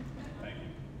way. Thank you.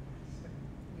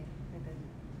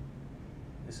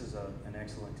 This is an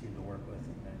excellent team to work with,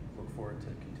 and I look forward to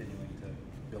continuing to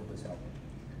build this out.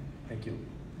 Thank you.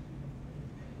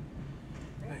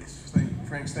 Thanks,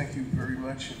 Franks, thank you very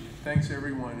much, and thanks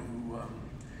everyone who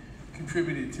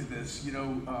contributed to this. You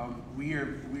know, we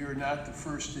are not the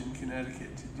first in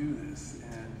Connecticut to do this,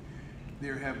 and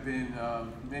there have been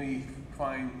many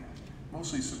fine,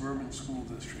 mostly suburban school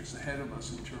districts ahead of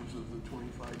us in terms of the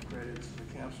 25 credits and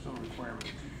the capstone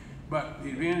requirement. But the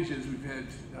advantage is you've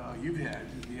had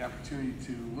the opportunity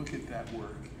to look at that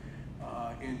work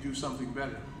and do something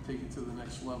better, take it to the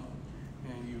next level.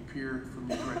 And you appear from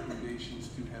these recommendations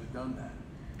to have done that.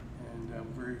 And I'm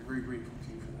very, very grateful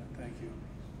to you for that. Thank you.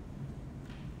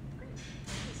 Great.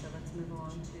 Okay, so let's move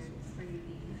on to 3B.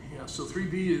 Yeah, so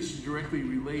 3B is directly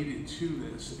related to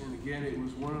this. And again, it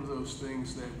was one of those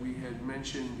things that we had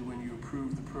mentioned when you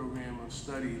approved the program of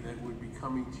study that would be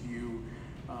coming to you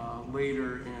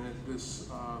later and at this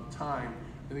time.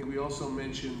 I think we also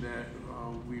mentioned that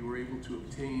we were able to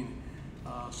obtain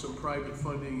some private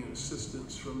funding and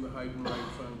assistance from the Heidenreich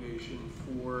Foundation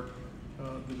for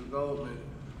the development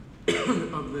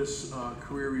of this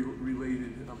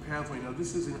career-related pathway. Now,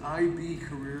 this is an IB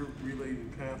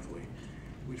career-related pathway,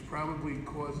 which probably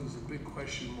causes a big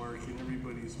question mark in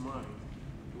everybody's mind.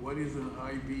 What is an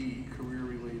IB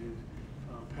career-related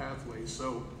pathway?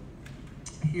 So,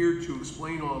 here to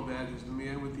explain all that is the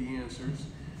man with the answers,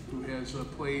 who has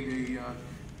played a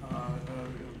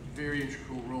very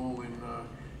integral role in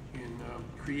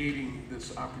creating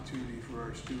this opportunity for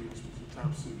our students, Mr.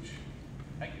 Tom Such.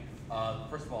 Thank you.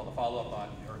 First of all, to follow up on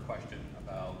your question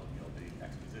about the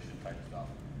exposition type stuff.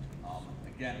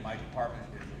 Again, my department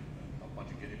is a bunch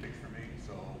of guinea pigs for me,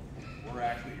 so you're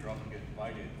up to get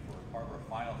invited for part of our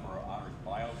final for our honors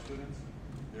bio students.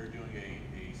 They're doing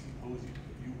a symposium.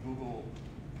 If you Google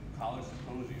college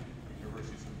symposium,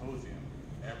 university symposium,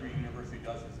 every university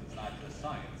does this. It's not just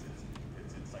science.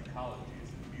 It's in psychology.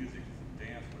 It's in music. It's in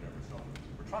dance. Whatever. So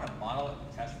we're trying to model it and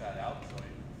test that out. So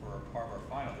for part of our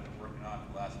final, they've been working on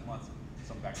for the last month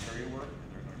some bacteria work, and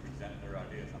they're going to present their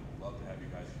ideas. I would love to have you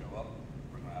guys show up.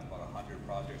 We're going to have about 100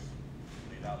 projects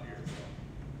laid out here. So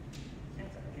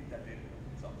keep that data.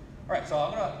 So all right. So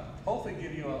I'm going to hopefully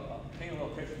give you paint a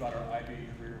little picture about our IB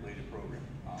career-related program.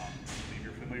 If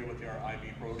you're familiar with our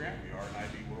IB program, we are an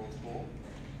IB World School.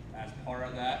 As part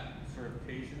of that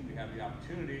certification, we have the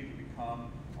opportunity to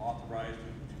become authorized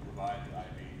to provide the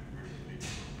IB career-related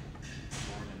program.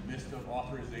 We're in the midst of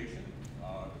authorization.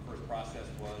 The first process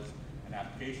was an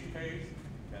application phase,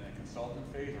 then a consultant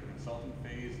phase. Our consultant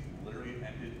phase literally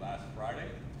ended last Friday.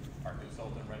 Our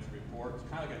consultant writes a report. It's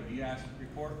kind of like a NIAS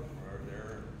report where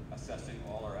they're assessing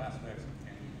all our aspects of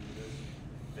can we do this.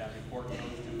 That report goes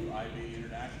to IB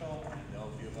International, and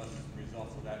they'll give us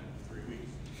results of that in 3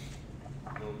 weeks.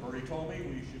 So Bertie told me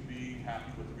we should be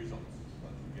happy with the results,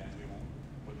 but again, we won't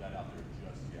put that out there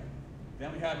just yet.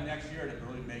 Then we have next year to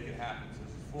really make it happen. So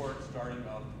this is for starting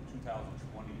of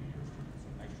 2020 year. So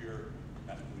next year,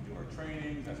 that's when we do our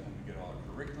trainings, that's when we get all our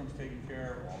curriculums taken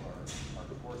care of, all our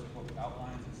course book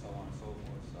outlines, and so on and so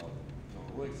forth. So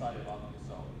we're really excited about this.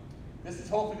 So this is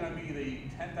hopefully going to be the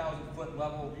 10,000-foot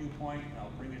level viewpoint, and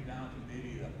I'll bring it down to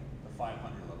maybe the 500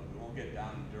 level. We won't get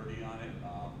down and dirty on it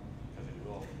because it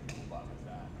will bug us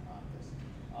down on this.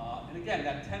 And again,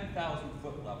 that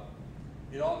 10,000-foot level,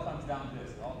 it all comes down to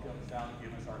this. It all comes down to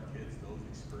giving us our kids those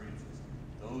experiences,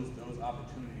 those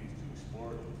opportunities to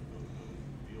explore those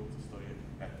fields of study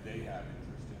that they have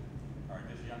interest in. All right,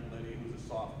 this young lady who's a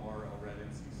sophomore over at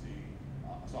NCC,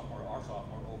 our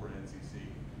sophomore over at NCC,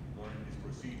 learning this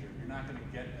procedure. You're not going to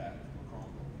get that from a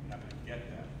Chromebook. You're not going to get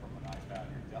that from an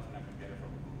iPad. You're definitely not going to get it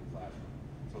from a Google Classroom.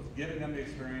 So it's giving them the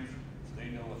experience so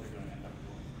they know what they're going to end up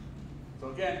doing.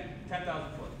 So again, 10,000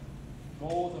 foot.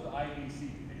 Goals of the IBC.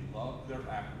 They love their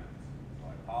acronyms. So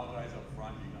I apologize up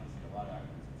front. You're going to see a lot of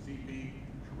acronyms. CP,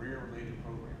 career-related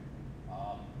program.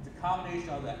 It's a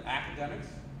combination of the academics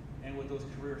and with those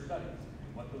career studies. And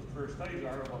what those career studies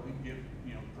are what we give,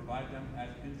 provide them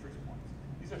as interest points.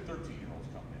 These are 13-year-olds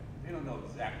coming in. They don't know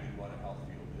exactly what a health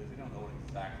field is. They don't know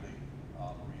exactly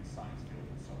marine science field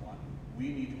and so on.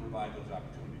 We need to provide those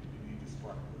opportunities. We need to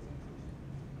spark those interests.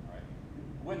 All right.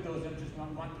 With those interests, we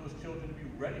want those children to be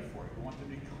ready for it. We want them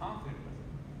to be confident with it.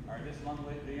 All right.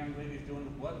 The young lady is doing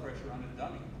the blood pressure on a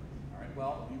dummy. All right.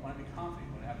 Well, you want to be confident.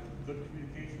 You want to have good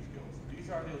communication skills. These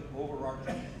are those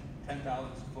overarching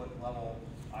 10,000-foot level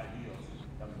ideals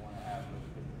that we want to have with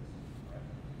this. Right?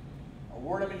 A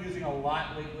word I've been using a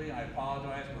lot lately, and I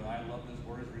apologize, but I love this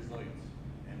word, is resilience.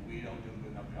 And we don't do a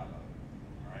good enough job of it.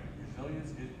 All right?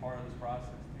 Resilience is part of this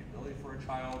process. If ability for a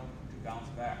child to bounce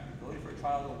back, the ability for a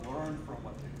child to learn from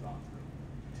what they've gone through,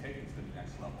 to take it to the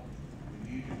next level. We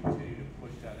need to continue to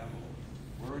push that envelope.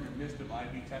 We're in the midst of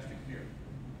IB testing here.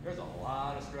 There's a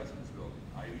lot of stress in this building.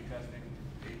 IB testing,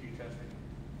 AP testing.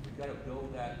 We've got to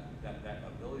build that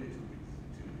ability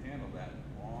to handle that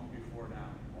long before now,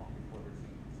 long before there's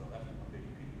so that's a big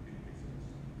piece of this.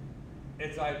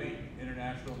 It's IB,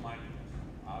 international mindedness.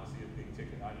 Obviously a big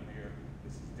ticket item here.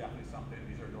 This is definitely something.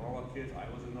 These are Norwalk kids. I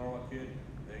was a Norwalk kid.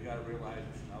 They got to realize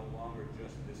it's no longer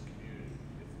just this community.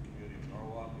 It's the community of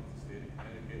Norwalk. It's the state of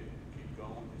Connecticut. Keep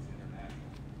going. It's international.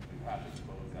 We have to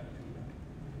expose that to them.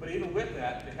 But even with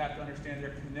that, they have to understand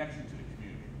their connection to the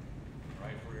community,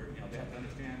 right? They have to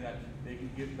understand that they can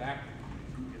give back to the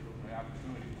community, give them the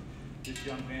opportunity. This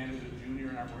young man who's a junior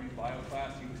in our marine bio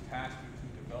class, he was tasked to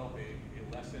develop a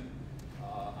lesson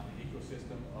on the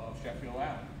ecosystem of Sheffield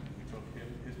Island. We took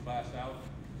his class out.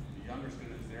 The younger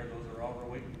students there, those are all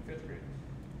real 8th and 5th graders.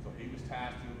 So he was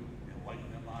tasked to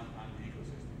enlighten them on the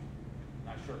ecosystem.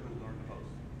 Not sure who learned the most,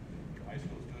 the high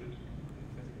school student or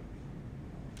the 5th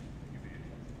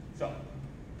graders. So,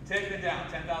 taking it down,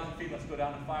 10,000 feet, let's go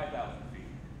down to 5,000 feet.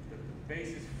 The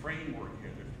basis framework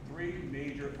here, there's 3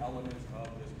 major elements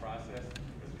of this process.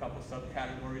 There's a couple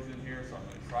subcategories in here, so I'm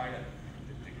going to try to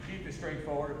keep it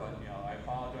straightforward, but I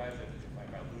apologize if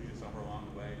I lose you somewhere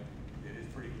along the way. It's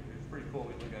pretty cool.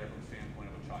 We look at it from the standpoint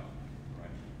of a child.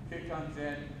 Right? Kid comes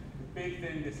in, the big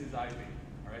thing, this is IB.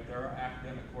 All right, there are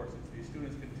academic courses. These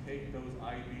students can take those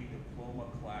IB diploma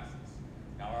classes.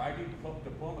 Now our IB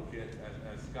diploma kids,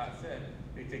 as Scott said,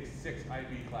 they take 6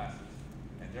 IB classes,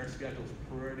 and their schedule's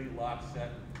pretty locked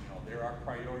set. There are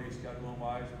priorities scheduling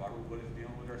wise. Barbara Wood is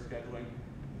dealing with their scheduling.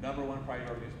 Number 1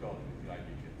 priority is building is the IB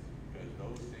kids, because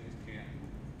those things can't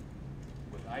move.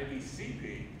 With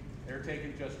IBCP, they're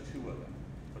taking just 2 of them.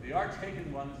 But they are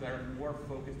taking ones that are more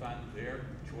focused on their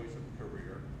choice of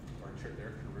career or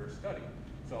their career study.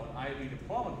 So an IB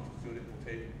diploma student will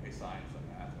take a science, a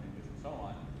math, English, and so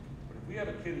on. But if we have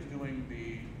a kid who's doing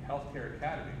the healthcare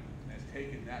academy and has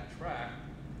taken that track,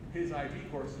 his IB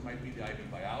courses might be the IB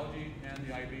biology and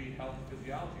the IB health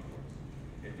physiology course.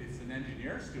 If it's an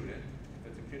engineer student,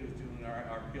 if it's a kid who's doing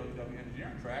our PLW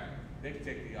engineering track, they can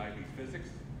take the IB physics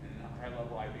and a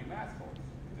high-level IB math course.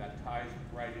 That ties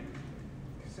right into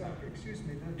it. So, excuse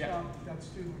me, Yes. that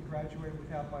student would graduate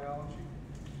without biology?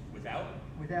 Without?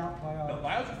 Without biology? No,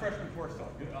 biology's a freshman course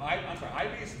though. I'm sorry,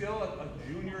 IB is still a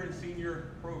junior and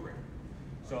senior program.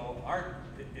 So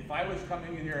if I was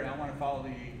coming in here and I want to follow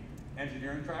the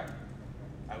engineering track,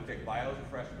 I would take bio as a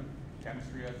freshman,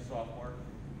 chemistry as a sophomore.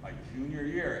 My junior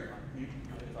year,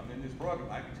 if I'm in this program,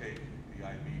 I can take the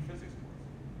IB physics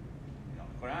course.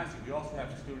 Quite honestly, we also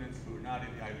have students who are not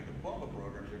in the IB diploma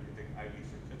program, they can take IB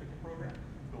certificate program,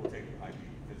 who will take the IB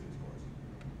physics course.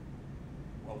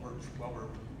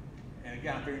 And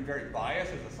again, I'm being very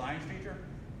biased as a science teacher.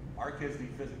 Our kids need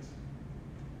physics.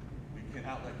 We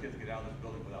cannot let kids get out of this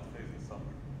building without physics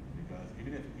somewhere.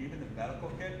 Because even the medical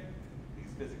kid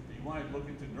needs physics. If you want to look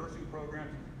into nursing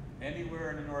programs anywhere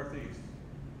in the Northeast,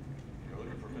 you're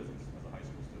looking for physics as a high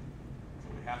school student. So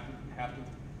we have to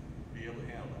be able to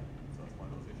handle that. So that's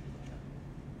one of those issues I have.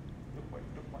 Good point.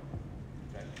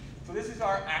 Okay. So this is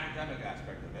our academic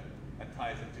aspect of it that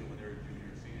ties into when they're a junior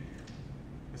or senior year.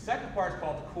 The second part is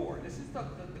called the core. This is the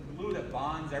glue that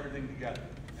bonds everything together.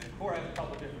 And the core has a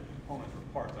couple different components or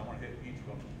parts. I want to hit each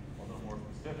of them a little more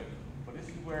specific. But this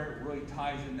is where it really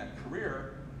ties in that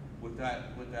career with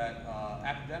that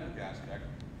academic aspect.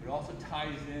 It also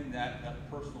ties in that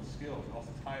personal skills. It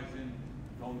also ties in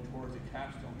going towards a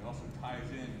capstone. It also ties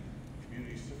in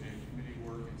community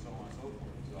work and so on and so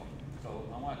forth. So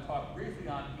I want to talk briefly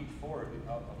on each of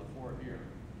the 4 here.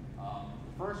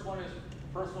 The first one is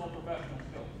personal and professional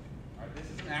skills. All right, this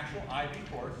is an actual IB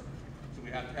course, so we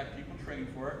have to have people trained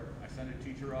for it. I sent a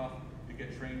teacher off to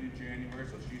get trained in January,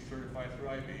 so she's certified through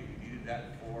IB. We needed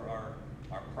that for our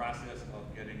process of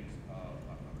getting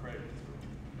accredited to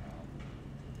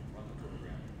run the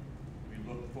program. We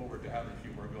look forward to having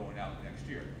people going out next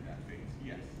year in that phase.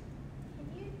 Yes.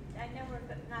 I know we're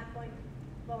not going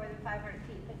lower than 500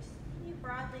 feet, but just, can you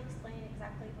broadly explain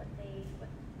exactly what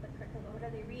the curriculum, what are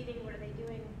they reading, what are they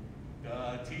doing?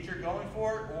 The teacher going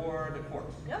for it or the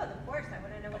course? No, the course. I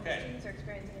want to know what the students are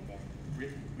experiencing in advance.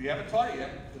 We haven't taught it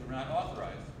yet because we're not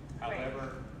authorized.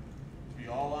 However, to be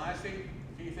all honesty,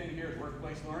 the key thing here is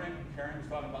workplace learning. Karen was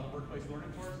talking about the workplace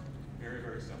learning course. Very,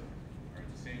 very similar. Right?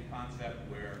 It's the same concept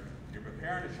where you're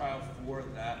preparing a child for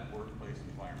that workplace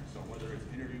environment. So whether it's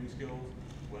interviewing skills,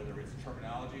 whether it's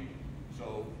terminology.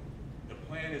 So the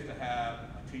plan is to have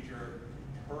a teacher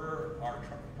per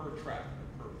track,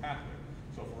 per pathway.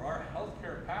 So for our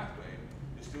healthcare pathway,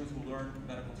 the students will learn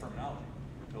medical terminology.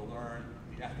 They'll learn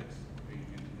the ethics in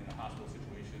a hospital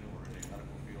situation or in a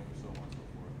medical field or so on and so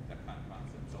forth, that kind of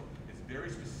concept. So it's very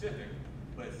specific,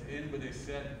 but it's in with a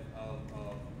set of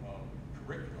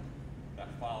curriculum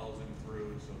that follows them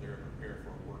through so they're prepared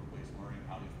for workplace learning,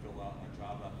 how to fill out a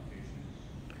job application.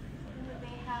 Would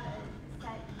they have a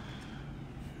set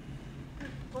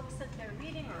books that they're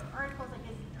reading or articles? Like,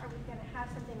 are we going to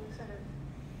have something sort of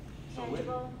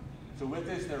tangible? So with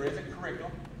this, there is a curriculum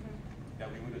that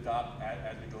we would adopt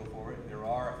as we go forward. There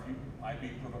are a few, IB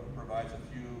provides a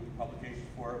few publications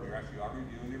for it. We actually are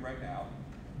reviewing it right now.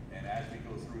 And as we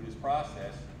go through this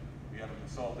process, we have a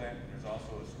consultant. There's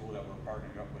also a school that we're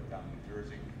partnering up with down in New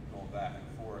Jersey, going back and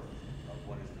forth of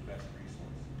what is the best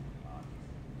resource.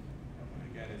 And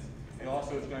again, it's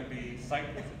going to be site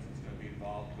visits. It's going to be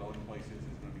involved going places.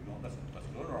 It's going to be going, let's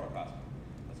go to Norwalk Hospital.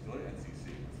 Let's go to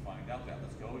NCC. Let's find out that.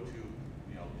 Let's go to,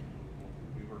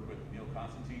 we work with Neil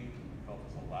Constantine, who helps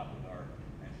us a lot with our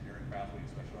engineering pathway and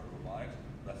special art robotics.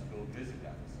 Let's go visit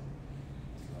that facility.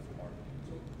 So that's a part of it.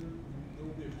 So there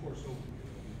will be a course overview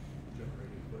that will be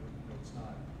generated, but it's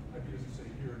not, IB doesn't say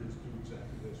here it is, do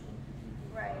exactly this, 1,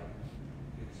 2, 3, 4, 5. Right.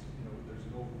 It's, there's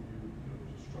an overview, there's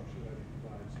a structure that it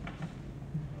provides.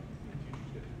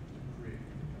 Teachers get to create,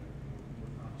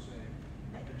 what Tom's saying.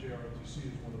 And JROTC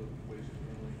is one of the ways of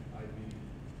handling IB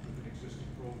with an existing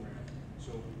program.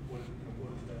 So what is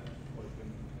that like in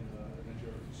an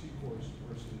JROTC course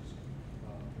versus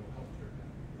healthcare?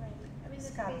 Right. I mean,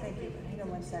 Scott, thank you. Hang on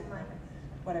one second.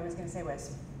 What I was going to say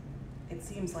was, it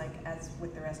seems like, as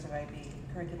with the rest of IB,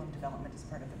 curriculum development is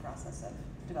part of the process of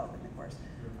developing the course.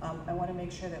 I want to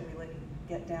make sure that we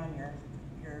get down your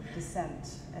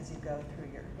dissent as you go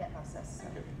through your process. So,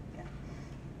 yeah.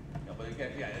 No, but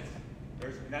again,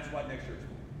 and that's why next year is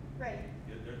cool. Right.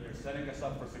 They're setting us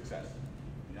up for success.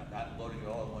 Not loading it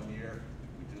all in 1 year.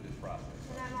 We do this process.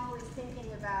 And I'm always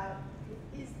thinking about,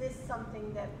 is this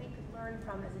something that we could learn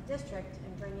from as a district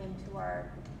and bring into our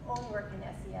own work in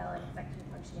SEL and executive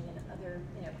functioning and other,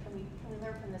 can we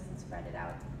learn from this and spread it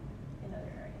out in other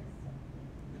areas? So.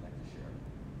 We'd like to share.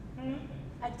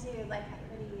 I do, like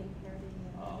equity and parity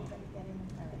and everybody getting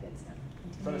the good stuff.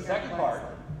 So the second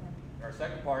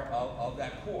part, of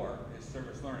that core is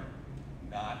service learning,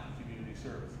 not community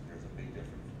service. There's a big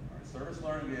difference. All right, service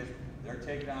learning is they're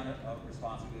taking on a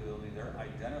responsibility, they're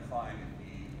identifying a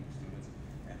need in students,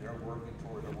 and they're working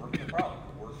the problem.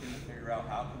 They're working to figure out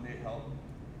how can they help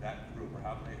that group or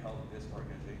how can they help this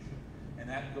organization. And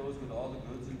that goes with all the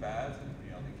goods and bads and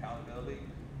the accountability.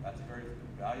 That's a very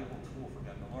valuable tool for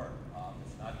them to learn.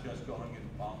 It's not just going and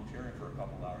volunteering for a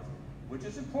couple hours, which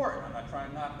is important. I'm not trying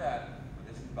to knock that, but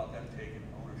this is about them taking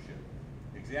ownership.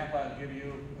 The example I'll give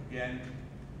you, again,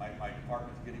 my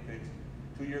department's guinea pigs.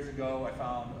 2 years ago, I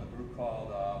found a group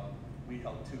called We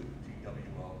Help Too,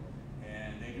 TWO,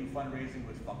 and they do fundraising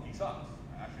with funky socks.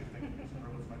 I actually think Mr.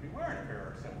 Hurwitz might be wearing a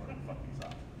pair similar to funky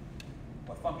socks.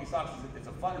 What Funky Socks is, it's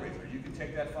a fundraiser. You can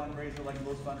take that fundraiser like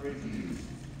most fundraisers, you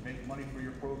make money for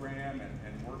your program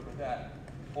and work with that,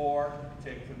 or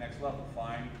take it to the next level.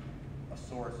 Find a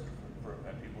source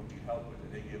that people need help with,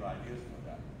 and they give ideas for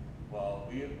that. Well,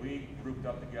 we grouped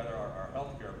up together our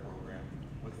healthcare program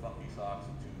with Funky Socks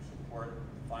to support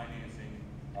financing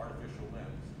artificial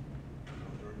limbs for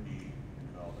those that are in need in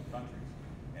developing countries.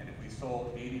 And if we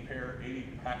sold 80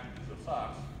 packages of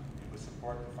socks, it would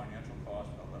support the financial cost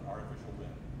of an artificial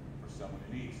limb for someone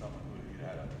in need, someone who either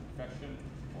had an infection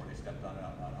or they stepped on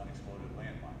an unexploded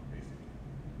landmine, basically,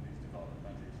 in these developing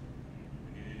countries.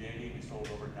 We needed 80, we sold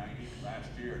over 90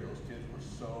 last year. Those kids were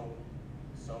so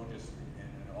just in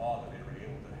awe that they were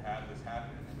able to have this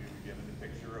happen, and we were given the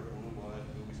picture of who it was,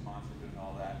 who we sponsored it, and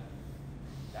all that.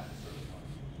 That was service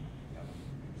money. That was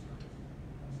community service.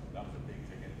 So that was a big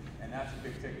ticket, and that's a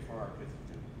big ticket for our kids to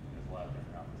do. There's a lot of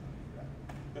different opportunities for that.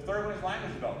 The third one is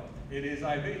language development. It is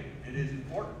IB. It is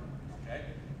important. Okay.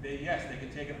 Yes, they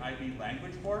can take an IB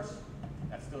language course.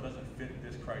 That still doesn't fit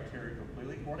this criteria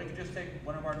completely, or they can just take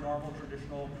one of our normal,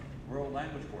 traditional world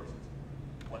language courses.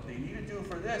 What they need to do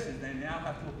for this is they now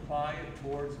have to apply it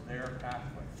towards their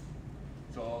pathway.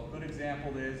 So a good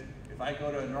example is, if I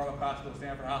go to Norwalk Hospital,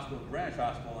 Stanford Hospital, Greenwich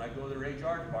Hospital, and I go to their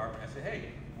HR department, I say,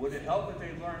 hey, would it help if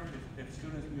they learned, if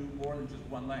students knew more than just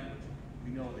one language?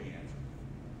 We know the answer.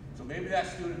 So maybe that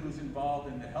student who's involved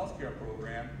in the healthcare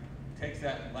program takes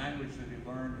that language that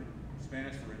they learned in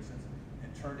Spanish, for instance,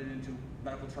 and turned it into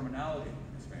medical terminology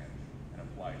in Spanish and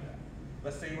applied that.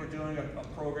 Let's say we're doing a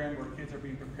program where kids are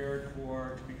being prepared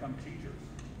to become teachers,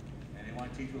 and they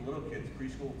want to teach with little kids,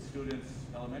 preschool students,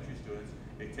 elementary students.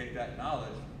 They take that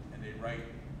knowledge and they write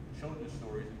children's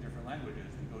stories in different languages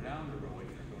and go down the road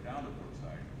or go down the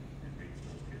Brookside and reach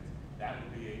those kids. That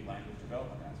would be a language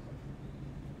development aspect.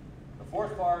 The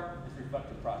fourth part is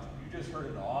reflective project. You just heard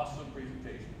an awesome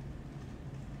presentation.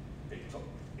 It took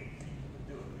 8 people to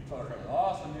do it. We told her an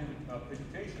awesome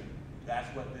presentation. That's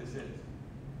what this is.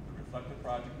 The reflective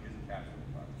project is a capstone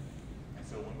project. And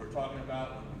so when we're talking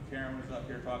about, when Karen was up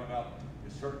here talking about the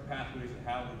certain pathways and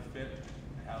how it would fit,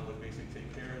 and how it would basically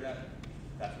take care of that,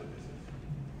 that's what this is.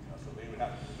 So they would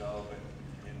have to develop it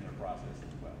in their process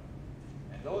as well.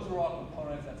 And those are all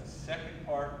components. That's the second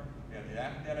part. They have the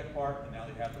academic part, and now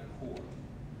they have the core.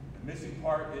 The missing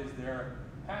part is their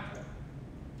pathway.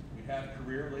 We have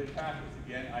career-related pathways.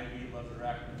 Again, IB loves their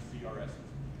acronyms, CRSs.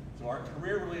 So our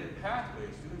career-related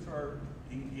pathways, students are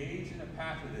engaged in a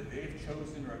pathway that they've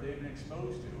chosen or they've been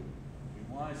exposed to. We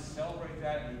want to celebrate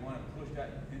that, and we want to push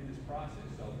that in this process.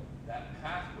 So that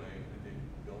pathway that they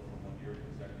built from 1 year to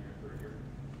the second year, third year,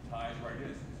 ties right in.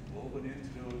 It's woven into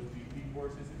those VP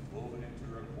courses. It's woven into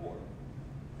their core.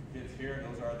 The kids here,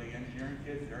 those are the engineering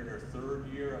kids. They're in their third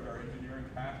year of our engineering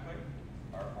pathway,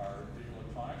 our digital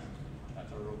electronics.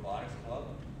 That's our robotics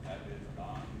club. That is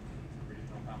gone to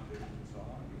regional competitions and so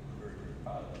on. We're very, very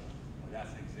proud of it. But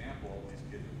that's an example of these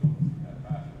kids are going through that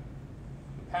pathway.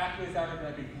 The pathways that are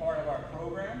going to be part of our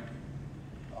program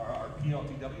are our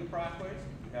PLTW pathways.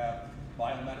 We have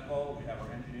biomedical, we have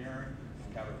our engineering,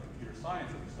 we have our computer science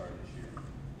that we started this year.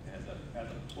 And as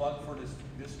a plug for this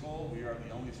school, we are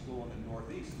the only school in the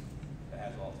Northeast that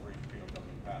has all 3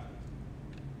 PLW pathways.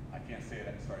 I can't say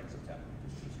that starting in September.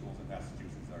 There's 2 schools in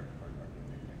Massachusetts that are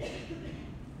doing it.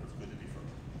 It's good to be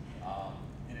first.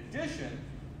 In addition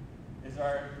is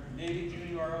our Navy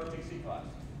Junior ROTC class.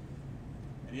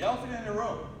 And the elephant in the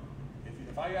room,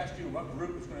 if I asked you what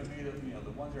group is going to be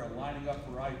the ones that are lining up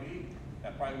for IB,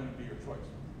 that probably wouldn't be your choice.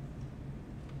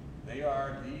 They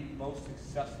are the most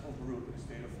successful group in the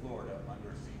state of Florida under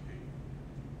CP.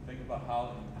 Think about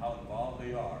how involved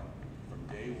they are from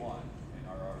day one in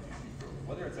our ROTC program.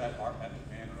 Whether it's at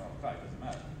McMahon or ROTC, it doesn't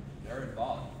matter. They're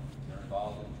involved. They're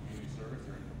involved in community service.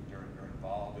 They're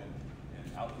involved in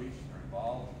outreach. They're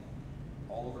involved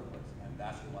all over the place. And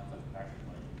that's the ones that actually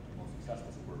are the most successful.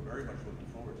 So we're very much looking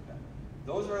forward to that.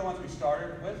 Those are the ones we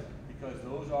started with because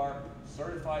those are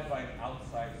certified by an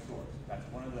outside source. That's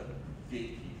one of the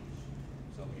gatekeepers.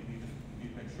 So we need to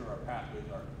make sure our pathways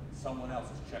are, someone else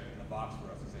is checking the box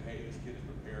for us and say, hey, this kid is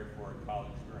prepared for a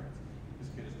college experience. This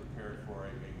kid is prepared for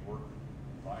a work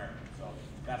environment. So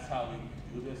that's how we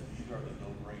do this. These are the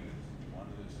no-brainers. We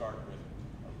wanted to start with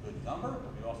a good number, but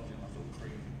we also didn't want to go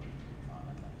crazy with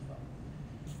that kind of stuff.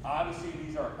 Obviously,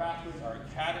 these are our pathways. Our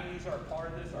academies are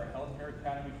part of this. Our healthcare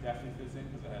academy definitely fits in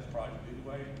because it has Project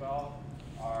Leadway involved.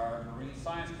 Our Marine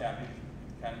Science Academy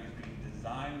is being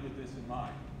designed with this in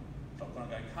mind. So I'm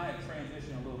going to kind of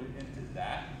transition a little bit into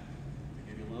that to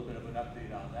give you a little bit of an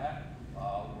update on that.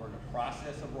 We're in the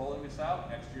process of rolling this out.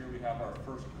 Next year we have our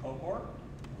first cohort.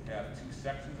 We have 2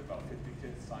 sections, about 50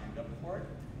 kids signed up for it.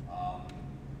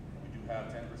 We do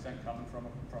have 10% coming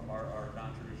from our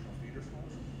non-traditional feeder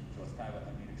schools, so it's kind of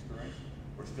a neat experience.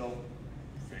 We're still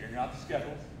figuring out the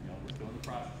schedules. We're still in the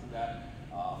process of that.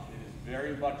 It is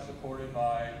very much supported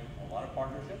by a lot of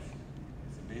partnerships.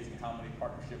 It's amazing how many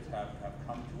partnerships have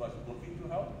come to us looking to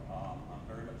help. I'm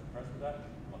very much impressed with that.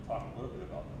 We'll talk a little bit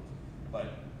about those. But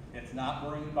it's not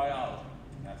marine biology.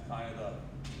 And that's kind of the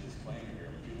disclaimer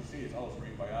here. What people see is, oh, it's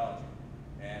marine biology.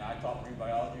 And I taught marine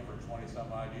biology for 20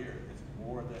 some odd years. It's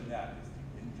more than that. It's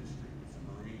the industry. It's the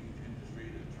marine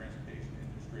industry, the transportation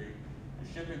industry, the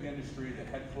shipping industry. The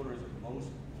headquarters of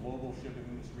most global shipping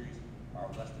industries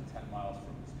are less than 10 miles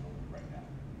from this building right now.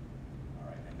 All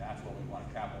right, and that's what we want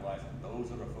to capitalize on. Those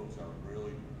are the folks that are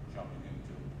really jumping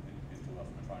into us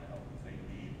and trying to help us. They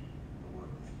need the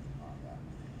work on that.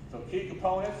 So key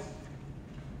components.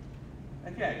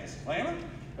 Again, disclaimer,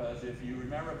 because if you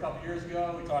remember a couple years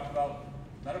ago, we talked about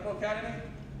medical academy.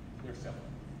 They're similar.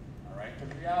 All right,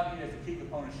 because the reality is the key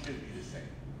components should be the same.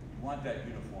 You want that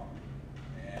uniformity.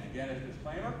 And again, as a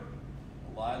disclaimer,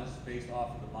 a lot of this is based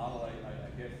off of the model I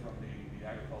get from the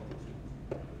agricultural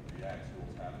schools. The ag schools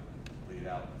have laid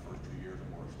out the first 2 years are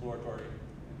more exploratory,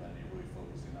 and then you really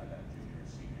focus in on that junior and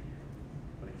senior year.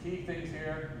 But the key things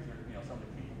here, these are some of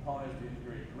the key components: the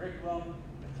integrated curriculum,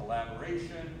 the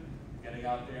collaboration, getting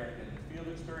out there and getting the field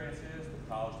experiences, the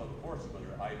college level courses,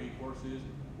 whether IB courses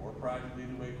or Project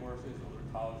Leadway courses, or they're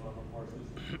college level courses,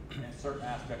 and certain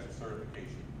aspects of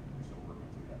certification. We're still working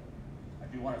through that. I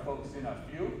do want to focus in on a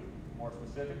few, more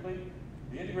specifically,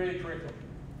 the integrated curriculum.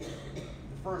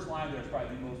 The first line there is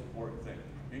probably the most important thing: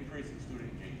 increasing student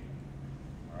engagement.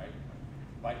 All right,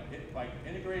 by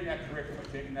integrating that curriculum, by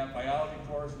taking that biology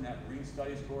course and that marine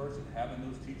studies course, and having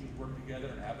those teachers work together,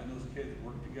 and having those kids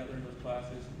work together in those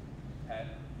classes,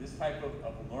 at this type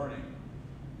of learning,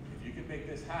 if you can make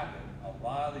this happen, a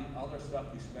lot of the other stuff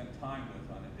we spend time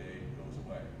with on a day goes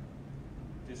away.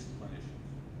 Discipline issues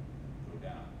go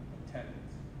down,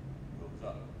 attendance goes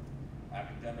up,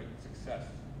 academic success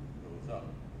goes up,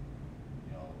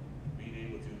 you know, being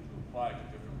able to apply to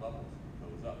different levels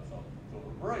goes up. So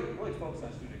we're really focused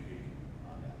on student engagement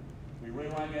on that. We really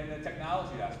want to get into the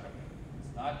technology aspect of it.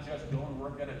 It's not just going to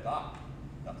work at a dock.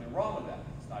 Nothing wrong with that.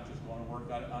 It's not just going to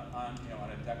work on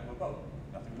a deck of a boat.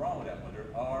 Nothing wrong with that, but there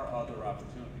are other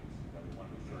opportunities that we want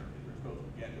to make sure there's goes.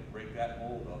 Again, to break that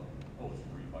mold of, oh, it's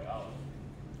free biology.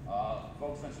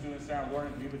 Focus on student-centered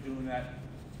learning. We've been doing that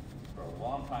for a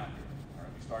long time here. All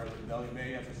right, we started with Nellie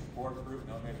Mae as a support group,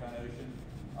 Nellie Mae Foundation,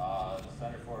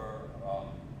 Center for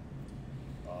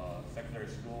Secondary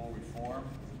School Reform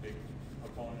is a big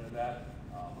proponent of that.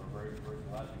 We're very, very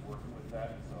glad to be working with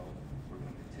that, so we're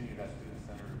going to continue that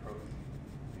student-centered approach.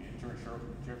 The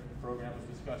internship program was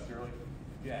discussed earlier.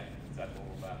 Again, it's that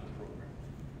overlap program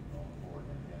going forward,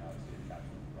 and again, obviously a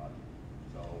capstone project.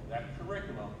 So that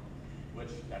curriculum,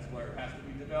 which that's where it has to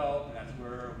be developed, and that's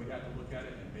where we have to look at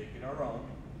it and make it our own.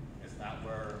 It's not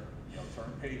where, you know,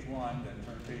 turn page 1, then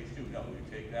turn page 2. No, we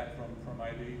take that from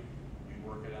IB, we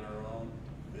work it on our own.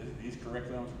 These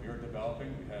curriculums we are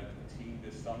developing, we had a team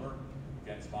this summer,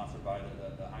 again sponsored by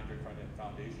the Heinrich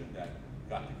Foundation, that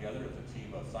got together as a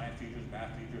team of science teachers,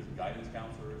 math teachers, guidance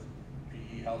counselors,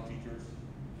 PE health teachers.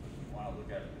 We want to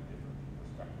look at it from a different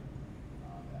perspective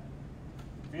on that.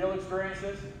 Field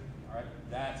experiences, all right,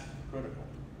 that's critical.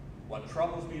 What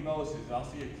troubles me most is I'll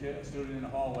see a student in the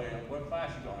hallway, what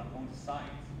class you going? I'm going to science.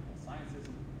 Well, science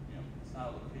isn't, you know, it's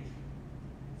not a location.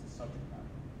 It's a subject matter.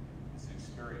 It's an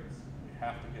experience. We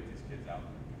have to get these kids out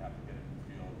there. We have to get in the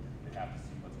field. They have to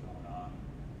see what's going on.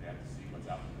 They have to see what's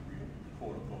out in the real,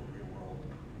 quote-unquote, real world,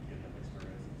 and give them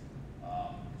experiences.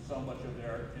 So much of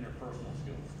their interpersonal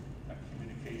skills, that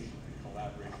communication and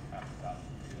collaboration happens out in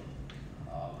the field.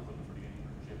 We're looking for the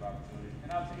internship opportunities,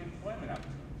 and obviously employment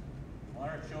opportunities. We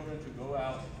want our children to go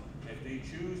out. If they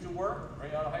choose to work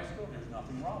right out of high school, there's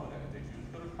nothing wrong with that. If they choose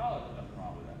to go to college, there's nothing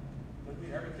wrong with that. But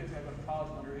every kid's got to go to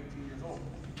college under 18 years old.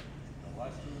 A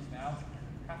lot of students now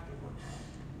have to work.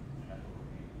 And that's what we're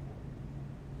aiming for.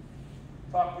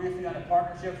 Talk briefly on the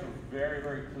partnerships. We're very,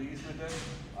 very pleased with this.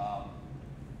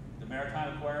 The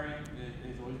Maritime Aquarium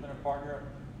has always been a partner.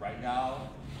 Right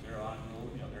now, they're on,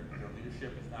 you know, their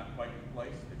leadership is not quite in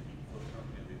place. They keep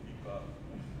going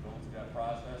through that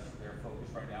process. Their focus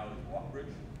right now is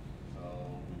Walkbridge. So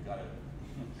we've got to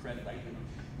tread lightly.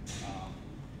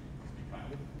 Be kind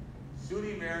of it.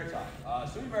 SUNY Maritime.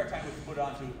 SUNY Maritime was put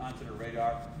onto the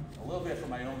radar a little bit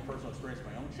from my own personal experience,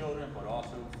 my own children, but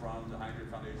also from the Heinrich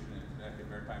Foundation and Connecticut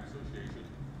Maritime Association.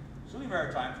 SUNY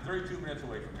Maritime, 32 minutes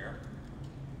away from here.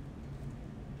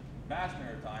 Mass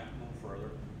Maritime, a little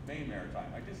further. Maine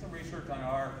Maritime. I did some research on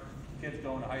our kids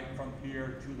going to hike from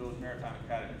here to those maritime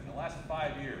academies. In the last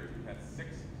 5 years, we've had 6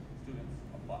 students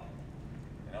apply.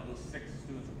 And of those 6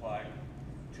 students applied,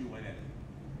 2 went in.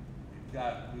 We've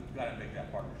got to make that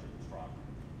partnership stronger.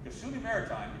 Because SUNY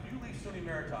Maritime, if you leave SUNY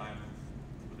Maritime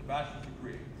with a bachelor's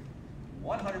degree,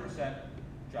 100%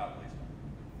 job placement.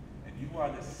 And you are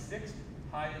the 6th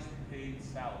highest paid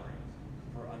salary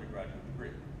for an undergraduate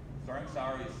degree. Starting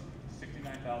salary is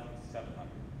 $69,700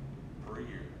 per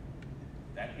year.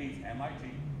 That beats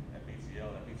MIT, that beats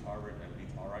Yale, that beats Harvard, that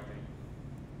beats RIT.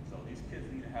 So these kids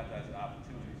need to have that as an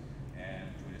opportunity. And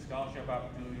between the scholarship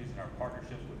opportunities and our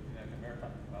partnerships with Connecticut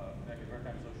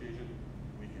Maritime Association,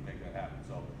 we can make that happen.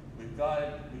 So we've got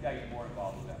to get more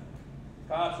involved with that.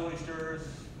 Cobb's oysters,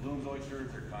 Bloom's oysters,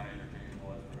 they're kind of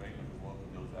interchangeable, as the regular local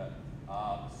knows that.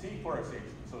 Seaport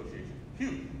Association,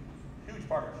 huge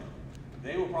partnership.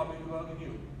 They will probably be bugging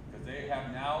you because they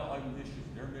have now a mission.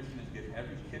 Their mission is to get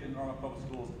every kid in Norwalk Public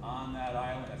Schools on that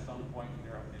island at some point in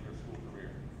their school career,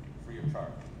 free of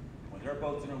charge. When their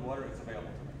boat's in the water, it's available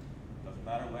to them. Doesn't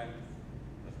matter when,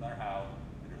 doesn't matter how,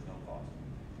 and there's no cost.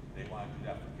 They want to do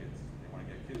that for kids. They want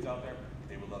to get kids out there.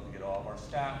 They would love to get all of our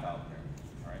staff out there,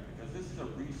 all right? Because this is a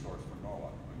resource for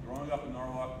Norwalk. When growing up in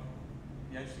Norwalk,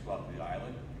 I used to go out to the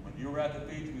island. When you were at the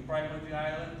beach, we probably went to the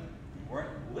island. We weren't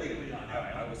legally on the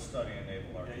island. I was studying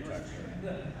naval architecture.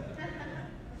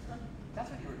 That's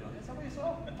what you were doing. That's not what you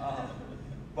saw.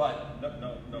 But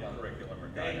no curriculum or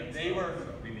guidance. They were.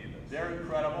 So we need this. They're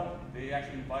incredible. They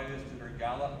actually invited us to their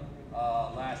gala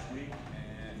last week,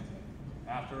 and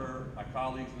after my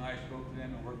colleagues and I spoke to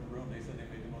them and worked the room, they said they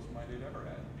made the most money they've ever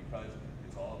had because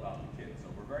it's all about the kids.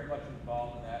 So we're very much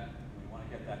involved in that. We want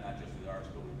to get that not just at our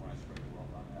school. We want to spread the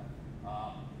world on that.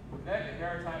 Connecticut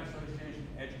Maritime Association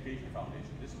Education Foundation.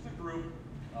 This is a group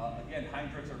Again,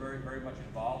 Heinrichs are very, very much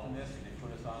involved in this, and they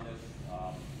put us on this.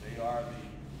 They are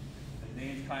the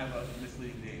name's kind of a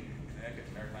misleading name, Connecticut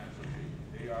Maritime Association.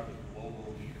 They are the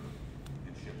global leader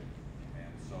in shipping. And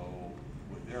so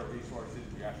with their resources,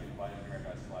 we actually invited them here.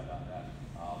 I got a slide on that.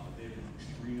 But they've been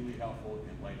extremely helpful in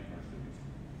enlightening our students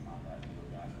on that,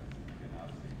 those aspects. Again,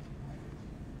 obviously,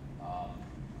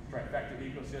 Trifecta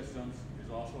Ecosystems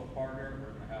is also a partner.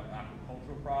 We're going to have an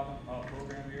aquaculture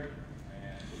program here.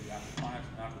 And so the aquaponics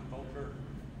and aquaculture,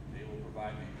 they will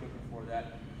provide the equipment for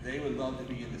that. They would love to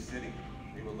be in the city.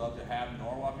 They would love to have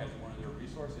Norwalk as one of their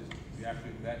resources. We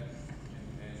actually met in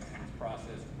this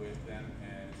process with them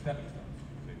and Stepping Stones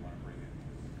they want to bring in.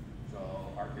 So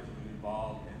our kids will be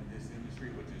involved in this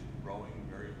industry, which is growing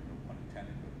very, no pun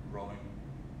intended, but growing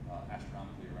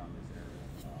astronomically around this area.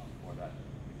 For that,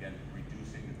 again,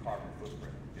 reducing the carbon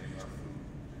footprint, getting our food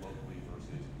locally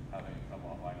versus having it come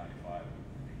off I-95 and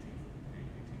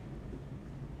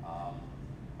 18.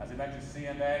 As I mentioned,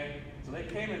 CMA, so they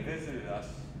came and visited us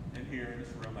in here in this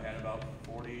room. I had about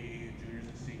 40 juniors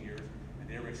and seniors, and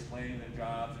they were explaining their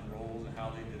jobs and roles and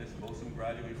how they did this. Most of them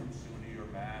graduated from SUNY or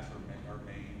Mass or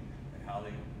Maine, and how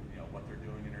they, what they're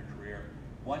doing in their career.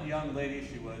 One young lady,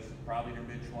 she was probably in her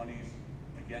mid-20s.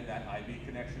 Again, that IB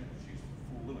connection, she's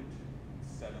fluent in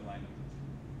 7 languages.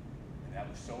 And that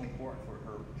was so important for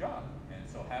her job. And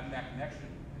so having that connection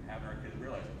and having our kids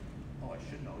realize, oh, I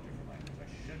should know a different language.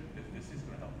 This is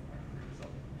going to help my career. So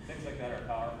things like that are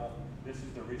powerful. This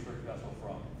is the research vessel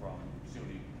from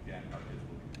SUNY. Again, our kids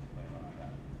will be playing around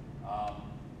that.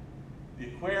 The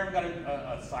aquarium got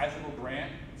a sizable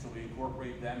grant, so we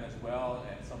incorporate them as well,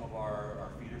 and some of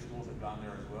our feeder schools have gone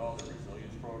there as well, the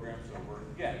resilience program. So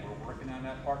we're working on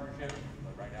that partnership,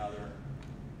 but right now they're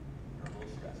a little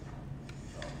stressed.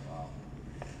 So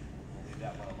we'll leave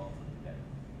that one alone for today.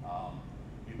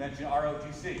 You mentioned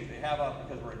ROTC. They have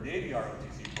because we're a Navy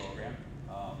ROTC program,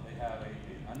 they have an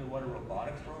underwater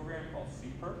robotics program called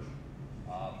Sea Perch.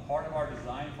 Part of our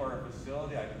design for our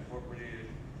facility, I've incorporated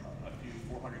a few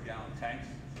 400-gallon tanks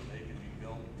so they can be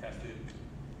built, tested,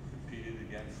 competed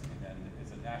against, and then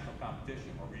it's a national competition,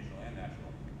 or regional and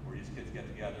national, where these kids get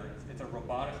together. It's a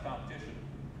robotics competition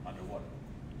underwater.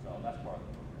 So that's part of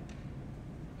the program.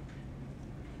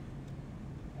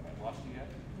 Have I lost you yet?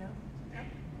 No.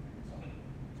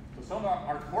 So some of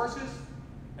our courses,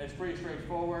 it's pretty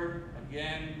straightforward.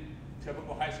 Again,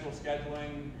 typical high school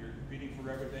scheduling, you're competing for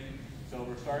everything. So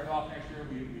we're starting off next year,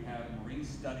 we have Marine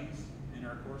Studies in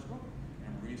our course book.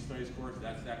 And Marine Studies course,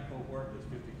 that's that cohort, there's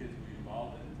 50 kids to be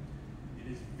involved in.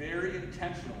 It is very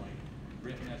intentionally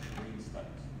written as Marine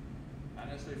Studies. Not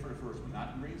necessarily for the first one,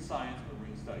 not Marine Science, but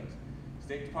Marine Studies.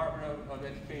 State Department of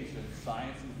Education,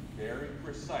 science is very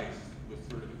precise with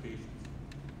certifications.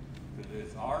 Because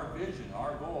it's our vision,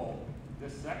 our goal.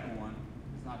 This second one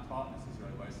is not taught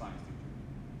necessarily by a science teacher.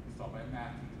 It's taught by a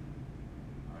math teacher.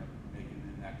 All right, making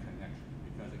that connection.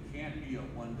 Because it can't be a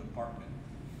one department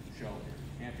show here.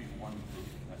 It can't be one group.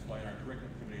 That's why in our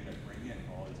curriculum committee that bring in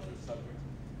all these other subjects,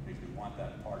 because we want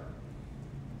that part.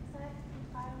 Does that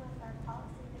comply with our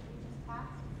policy that we just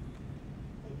passed?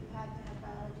 That you had to have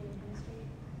biology and chemistry?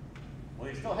 Well,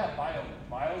 they still have bio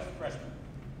is freshman.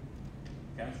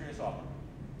 Chemistry is sophomore.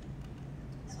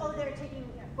 Oh, they're taking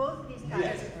both of these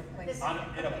classes? Yes,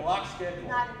 in a block schedule.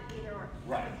 Not in either or?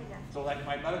 Right. So like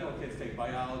my medical kids take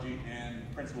biology and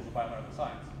principles of biomedical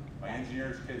science. My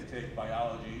engineers kids take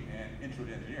biology and intro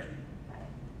to engineering.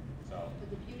 So. But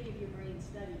the beauty of your marine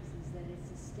studies is that it's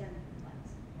a STEM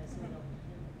class, so it'll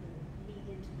lead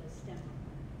into the STEM.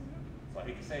 So I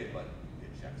hate to say it, but it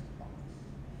checks the box.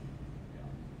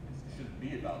 It shouldn't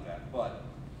be about that, but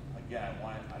again,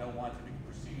 I don't want it to be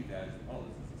perceived as, oh,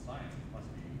 this is a science, it must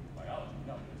be biology.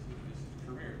 No, this is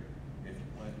career.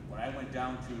 When I went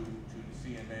down to the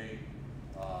CMA,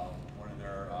 one of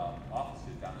their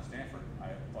offices down in Stanford,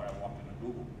 I thought I walked into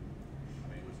Google. I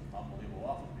mean, it was an unbelievable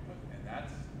office and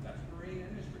that's marine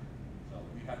industry. So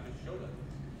we have to show them.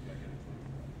 We gotta get it to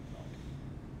them. So,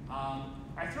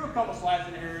 I threw a couple slides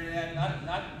in here and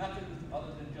nothing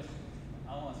other than just,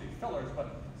 I don't want to say fillers,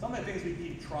 but some of the things we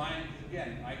keep trying.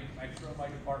 Again, I serve my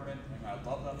department and I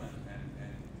love them and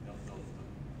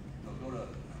they'll go to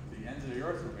the ends of the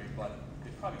earth for me, but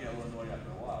they probably get a little annoyed after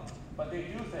a while. But they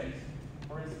do things.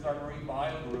 For instance, our marine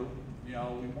bio group, we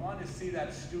want to see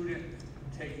that student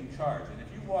taking charge. And if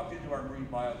you walked into our marine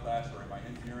bio class or in my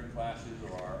engineering classes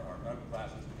or our medical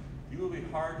classes, you will be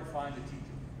hard to find a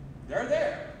teacher. They're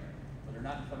there, but they're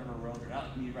not in front of a room. They're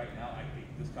not me right now. I hate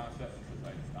this concept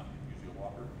because I'm usually a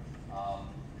walker.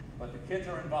 But the kids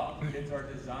are involved. The kids are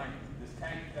designing. This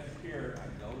tank that's here, I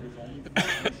know there's only one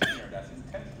machine here. That's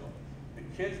intentional.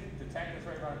 The tank that's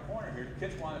right around the corner here, the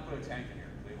kids want to put a tank in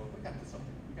here. They we got to do something.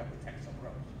 We got to protect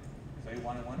somewhere else. So they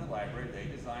wanted one in the library. They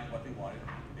designed what they wanted.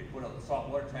 They put a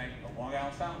saltwater tank, a Long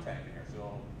Island Sound tank in here.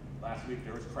 So last week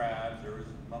there was crabs, there was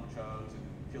mumchugs and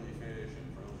killifish, and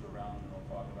for those who are around, you know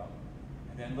what I'm talking about.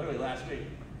 And then literally last week,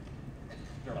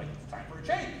 they're like, it's time for a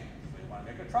change. So they want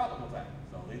to make a tropical tank.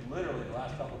 So they literally, the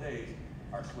last couple of days,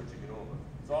 are switching it over.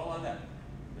 It's all on them.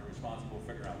 They're responsible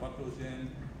for figuring out what goes in,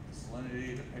 the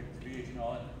salinity, the pH and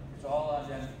all that. It's all on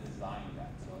them to design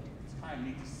that. So it's kind of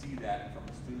neat to see that from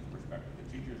a student's perspective. The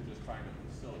teacher is just trying to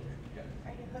facilitate. Yeah.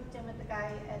 Are you hooked in with the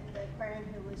guy at the aquarium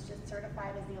who was just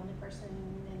certified as the only person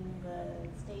in the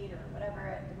state or whatever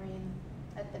at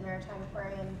the Maritime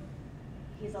Aquarium?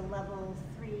 He's a level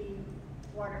 3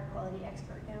 water quality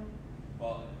expert now.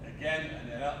 Well, again, and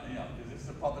then, you know, because this is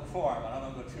a public forum, I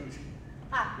don't want to go too.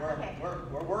 Okay.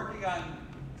 We're working on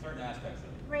certain aspects of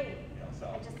it. Great. You know,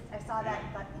 so I saw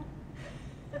that button.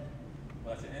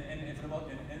 Well, that's it. And for the most,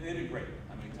 and they did great.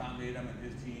 I mean, Tom Natum and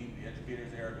his team, the educators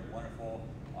there, have been wonderful.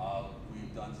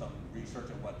 We've done some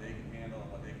research on what they can handle and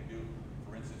what they can do.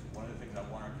 For instance, one of the things I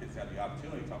want our kids to have the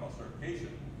opportunity to talk about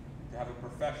certification, to have a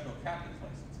professional captain's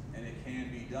license. And it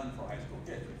can be done for high school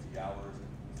kids. It's the hours,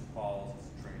 it's the calls, it's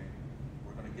the training.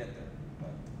 We're going to get there.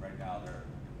 But right now, we're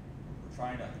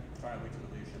trying to wait till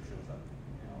the leadership shows up,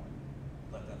 you know, and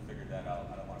let them figure that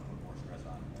out. I don't want to put more stress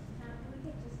on them. Can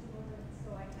we get just a moment?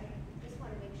 So I just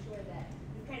want to make sure that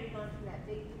we've kind of gone from that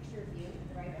big picture view,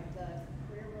 right, of the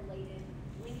career-related,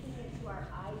 linking it to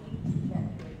our IB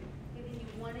trajectory, giving you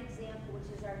one example, which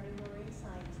is our new marine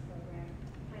science program,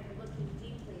 kind of looking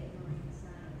deeply at marine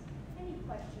science. Any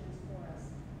questions for us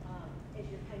as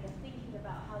you're kind of thinking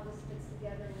about how this fits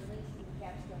together and links to the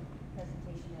capstone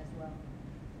presentation as well?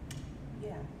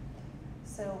 Yeah.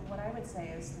 So what I would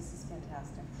say is this is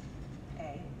fantastic,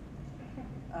 A.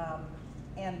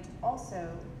 And also,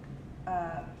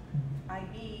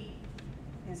 IB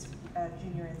is a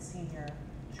junior and senior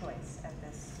choice at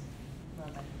this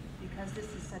moment. Because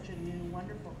this is such a new,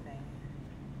 wonderful thing,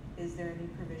 is there any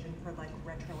provision for like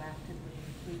retroactively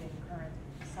including current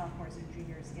sophomores and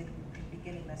juniors in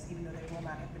beginning this, even though they will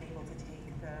not have been able to take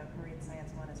the marine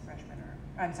science one as freshmen, or,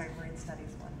 I'm sorry, marine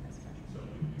studies one as freshmen? So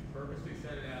we purposely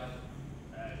set it out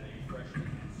as a freshman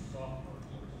and sophomore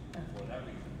course for that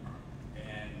reason.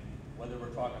 And whether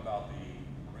we're talking about the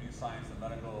marine science, the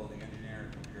medical, the engineering,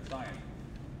 computer science,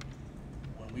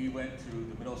 when we went to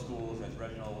the middle schools, as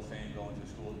Reginald was saying, going to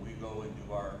school, we go and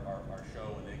do our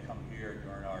show, and they come here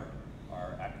during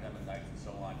our academic nights and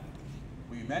so on.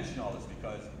 We mention all this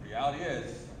because the reality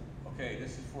is, okay,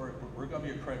 this is for, we're going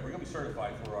to be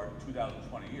certified for our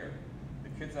 2020 year. The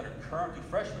kids that are currently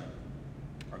freshmen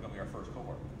are going to be our first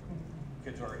cohort.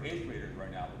 Kids who are 8th graders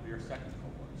right now will be our second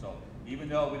cohort. So even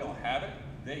though we don't have it,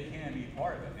 they can be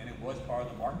part of it, and it was part of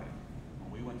the marketing.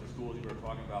 When we went to schools, we were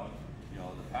talking about, you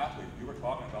know, the pathways. We were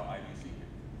talking about IBC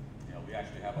here. You know, we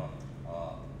actually have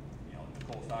you know,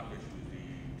 Nicole Stockbridge, who's the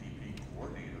DP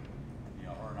coordinator. You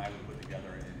know, her and I would put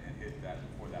together and hit that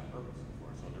for that purpose.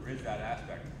 So there is that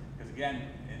aspect. Because again,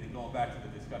 and going back to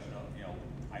the discussion of, you know,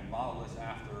 I model this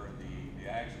after the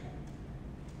ag school.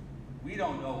 We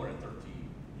don't know what a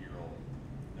 13-year-old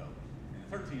knows. And a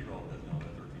 13-year-old doesn't know what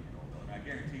a 13-year-old knows. And I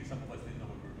guarantee some of us didn't know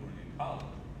what we were doing in college.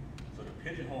 So to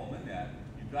pigeonhole them in that,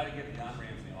 you've got to get the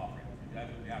on-ramps and the off-ramps. You've got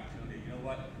to give them the opportunity. You know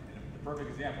what? And the perfect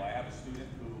example, I have a student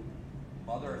who,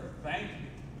 mother thanked me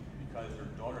because her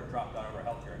daughter dropped out of her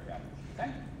healthcare academy. She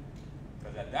thanked me.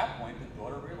 Because at that point, the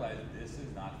daughter realized this is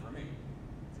not for me.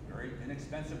 It's a very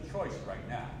inexpensive choice right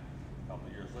now. A couple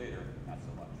of years later, not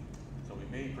so much. So we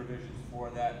made provisions for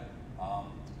that.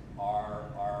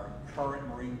 Our current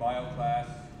marine bio class,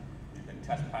 we've been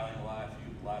test piloting a lot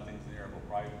of things in there. We'll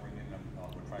probably bring in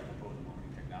we're trying to propose a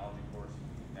marine technology course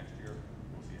next year.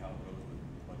 We'll see how it goes with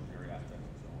budgetary aspects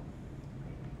and so on.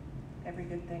 Every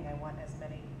good thing, I want as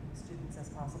many students as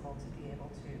possible to be able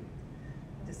to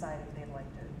decide if they'd like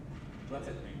to. So that's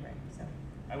it. Right. So.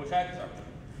 I wish I had this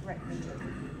opportunity. Right. Me too.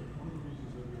 One of the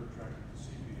reasons that we were attracted to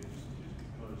CB is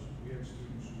because we had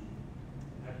students who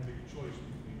had to make a choice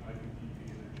between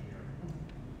IBDP and engineering.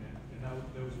 And that was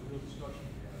a real discussion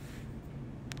we had.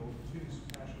 You know, the kid is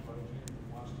passionate about engineering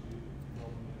but wants to be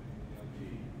involved in the IB.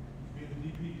 Being the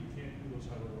DP, you can't do those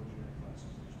high-level engineering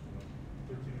classes. You know,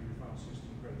 13 of your final 16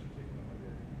 credits are taken up by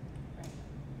there. Right.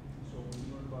 So when we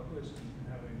learned about this and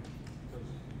having, because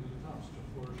the top such a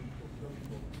flourishing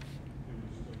professional, it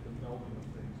was like the melding of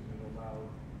things, and it allowed,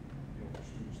 you know, for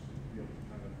students to be able to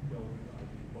kind of delve into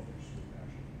IB but pursue a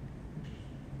passion, which is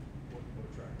what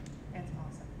attracted me. It's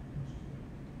awesome.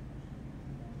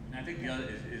 And I think the other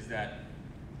is that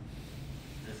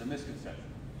there's a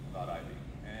misconception about IB,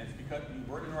 and it's because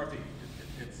we're in the Northeast.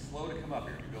 It's slow to come up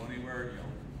here. If you go anywhere, you know,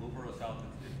 Bluebird South,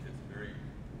 it's very,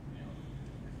 you know,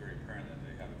 it's very apparent that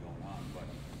they have it going on. But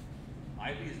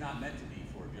IB is not meant to be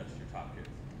for just your top kids.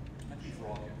 It's meant to be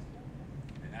for all kids.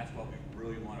 And that's what we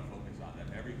really want to focus on, that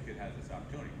every kid has this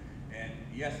opportunity. And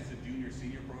yes, it's a junior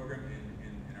senior program in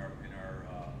our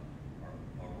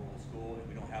rural school, and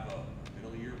we don't have a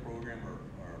middle year program or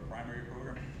a primary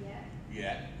program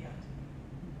yet.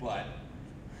 But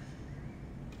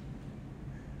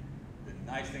the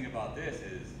nice thing about this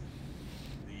is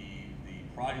the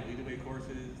project lead-away courses,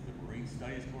 the marine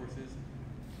studies courses,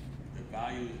 the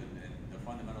values and the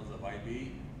fundamentals of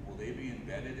IB, will they be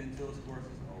embedded into those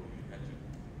courses? Oh, you betcha.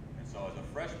 And so as a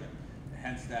freshman,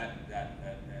 hence that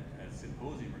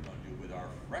symposium we're going to do with our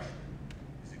freshmen,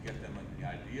 is to get them the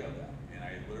idea of that. And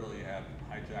I literally have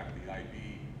hijacked the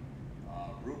IB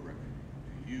rubric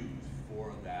to use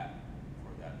for that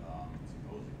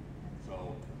symposium.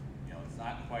 So, you know, it's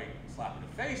not quite slap in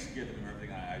the face giving them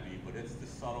everything on IB, but it's the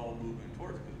subtle movement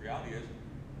towards it. Because the reality is,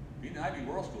 being an IB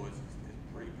World School is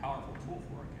a pretty powerful tool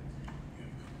for our kids.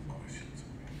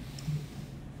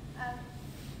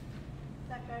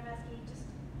 Dr. Armesky, just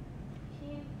can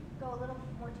you go a little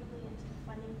more deeply into the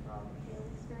funding for all the field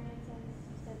experiences?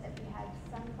 You said that we had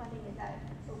some funding. Is that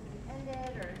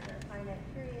open-ended, or is there a finite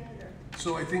period? Or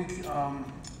So I think the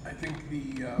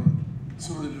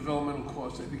some of the developmental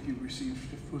costs, I think you received,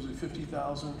 was it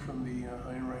 50,000 from the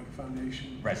Heinrich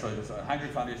Foundation? Right, so the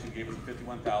Heinrich Foundation gave us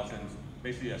 51,000,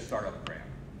 basically a startup grant.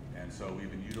 And so we've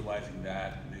been utilizing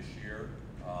that this year,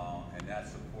 and that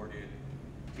supported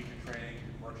teacher training,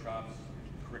 workshops,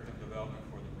 curriculum development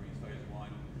for the Marine Studies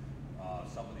 1,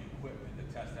 some of the equipment to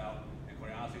test out, and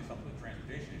quite honestly, some of the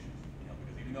transportation issues. You know,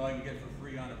 because even though I can get for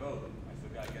free on a boat, I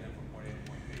still got to get it from point A to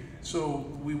point B. So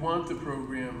we want the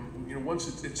program, you know, once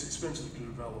it's expensive to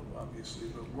develop, obviously,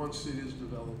 but once it is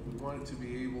developed, we want it to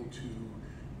be able to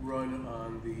run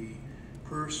on the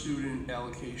per student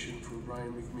allocation for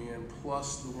Brian McMahon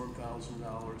plus the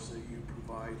 $1,000 that you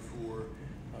provide for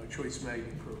choice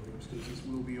magnet programs, because this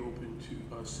will be open to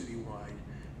citywide,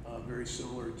 very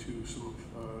similar to some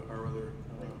of our other.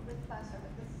 with bus, or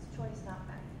with this is choice, not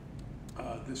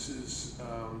magnet?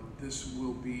 This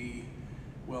will be,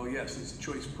 well, yes, it's a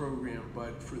choice program,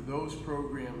 but for those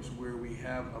programs where we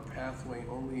have a pathway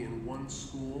only in one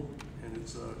school, and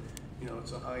it's a, you know,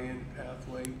 it's a high-end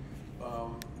pathway,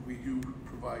 we do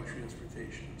provide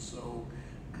transportation. So,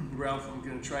 Ralph, I'm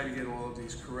going to try to get all of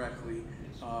these correctly.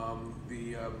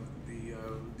 The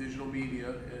digital media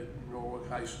at Norwalk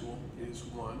High School is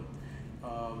one.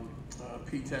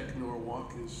 P-Tech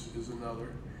Norwalk is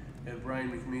another. And Brian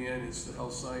McMahon is the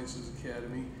Health Sciences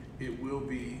Academy. It will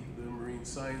be the Marine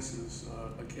Sciences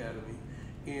Academy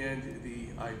and the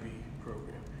IB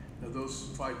program. Now those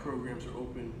 5 programs are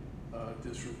open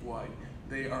district-wide.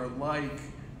 They are like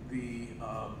the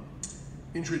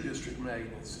intra-district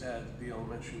magnets at the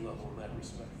elementary level in that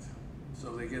respect.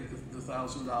 So they get the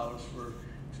 $1,000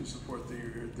 to support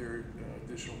their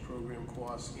additional program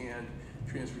costs, and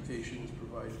transportation is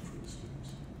provided for the students.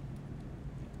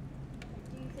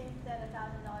 Do you think that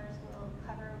 $1,000 will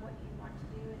cover what you want to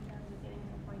do in terms of getting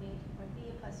from point A to point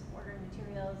B, plus ordering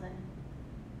materials and?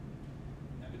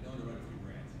 I've been known to write a few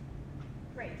grants.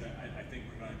 Great. I think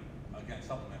we're going to, again,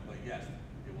 supplement, but yes,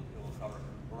 it will cover.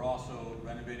 We're also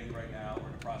renovating right now. We're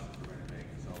in the process of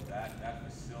renovating. So that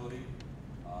facility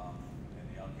and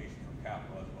the allocation from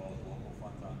capital as well as local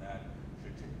funds on that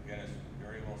should get us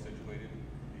very well situated.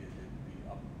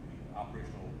 The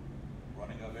operational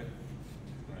running of it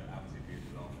is going to obviously be a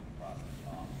development process.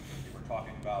 If we're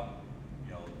talking about,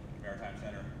 you know, Maritime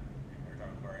Center,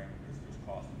 Maritime Aquarium, there's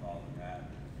cost involved in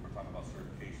that. We're talking about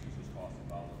certifications, there's cost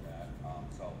involved in that.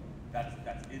 So that's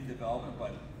in development,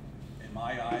 but in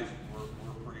my eyes, we're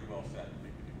pretty well set.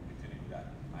 We can continue with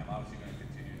that. I'm obviously going to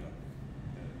continue to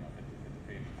you know, hit the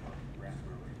pavement for grants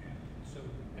wherever we can. So,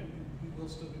 and we will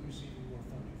still be receiving more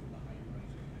funding from the higher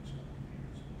rise in the next couple of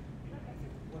years. You know, I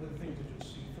think one of the things that you'll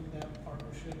see from that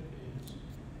partnership is,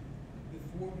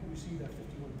 before we received that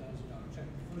 $51,000 check,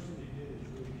 the first thing they did is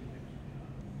really connect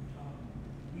top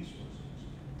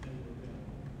resources that were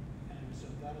available. And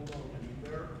so that alone, I mean,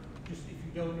 they're, just if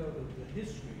you don't know the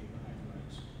history of the higher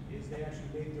rise, is they actually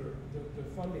made their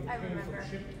funding I came remember. from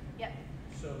shipping. Yep.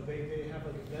 So they have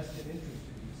a vested interest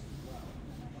in this as well.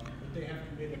 But they have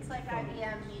committed. It's like funding.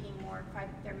 IBM needing more,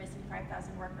 they're missing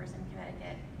 5,000 workers in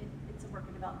Connecticut. It's a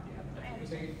worker development program. I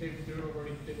understand.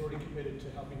 They've already committed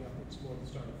to helping out with some more of the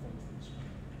startup funds for this.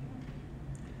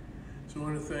 So I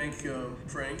want to thank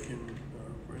Frank and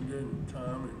Brenda and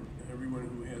Tom and everyone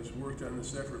who has worked on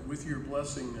this effort. With your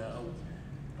blessing now,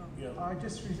 you know,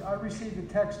 I received a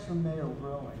text from Mayo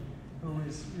Grilling, who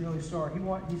is really sorry.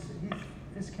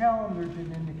 His his calendar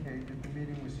didn't indicate that the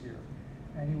meeting was here,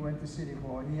 and he went to City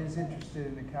Hall. He is interested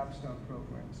in the capstone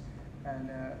programs, and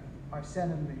I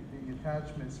sent him the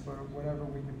attachments for whatever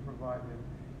we can provide him.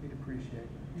 He'd appreciate it.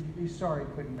 He's sorry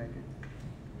he couldn't make it.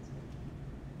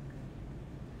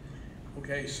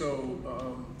 Okay, so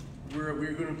we're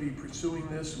going to be pursuing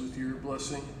this with your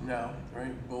blessing now,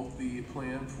 right? Both the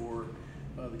plan for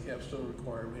the capstone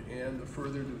requirement and the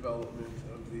further development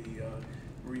of the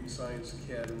Marine Science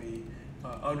Academy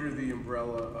under the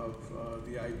umbrella of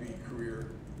the IB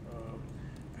career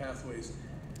pathways.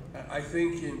 I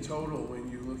think in total,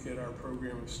 when you look at our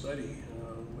program of study,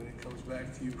 when it comes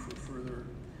back to you for further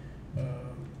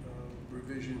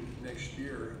revision next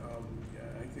year,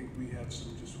 I think we have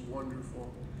some just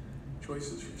wonderful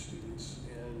choices for students,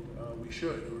 and we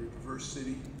should. We're a diverse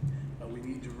city. We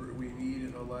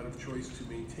need a lot of choice to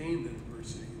maintain the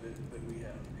diversity that we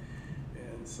have,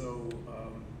 and so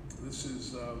this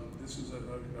is a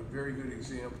very good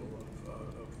example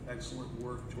of excellent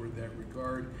work toward that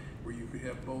regard, where you could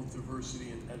have both diversity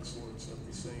and excellence at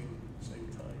the same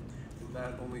time, and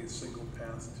not only a single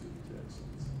path to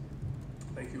excellence.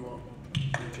 Thank you all.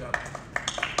 Good job.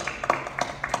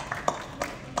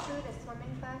 Include a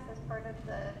swimming class as part of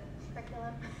the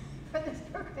curriculum for this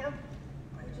program,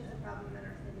 which is a problem in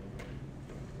our city.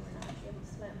 We're not able to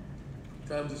swim.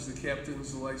 Tom, does the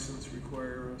captain's license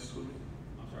require swimming?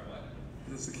 I'm sorry, what?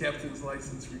 Does the captain's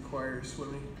license require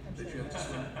swimming? That you have to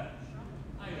swim?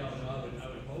 I don't know, I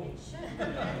would hope.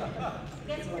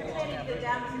 Gets your training to go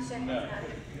down to the ship. No.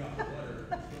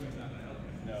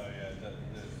 No, yeah,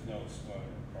 there's no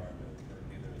swimming requirement for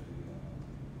either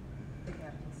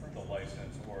the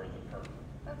license or the permit.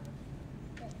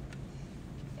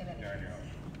 You're on your own.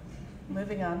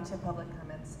 Moving on to public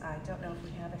comments. I don't know if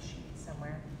we have a sheet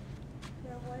somewhere.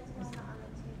 There was one on the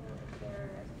table. Is there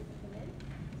as people come in?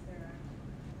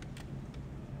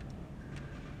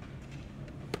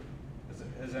 Is there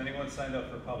Has anyone signed up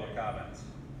for public comments?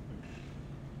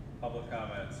 Public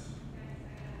comments.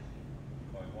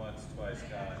 Going once, twice,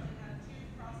 gone.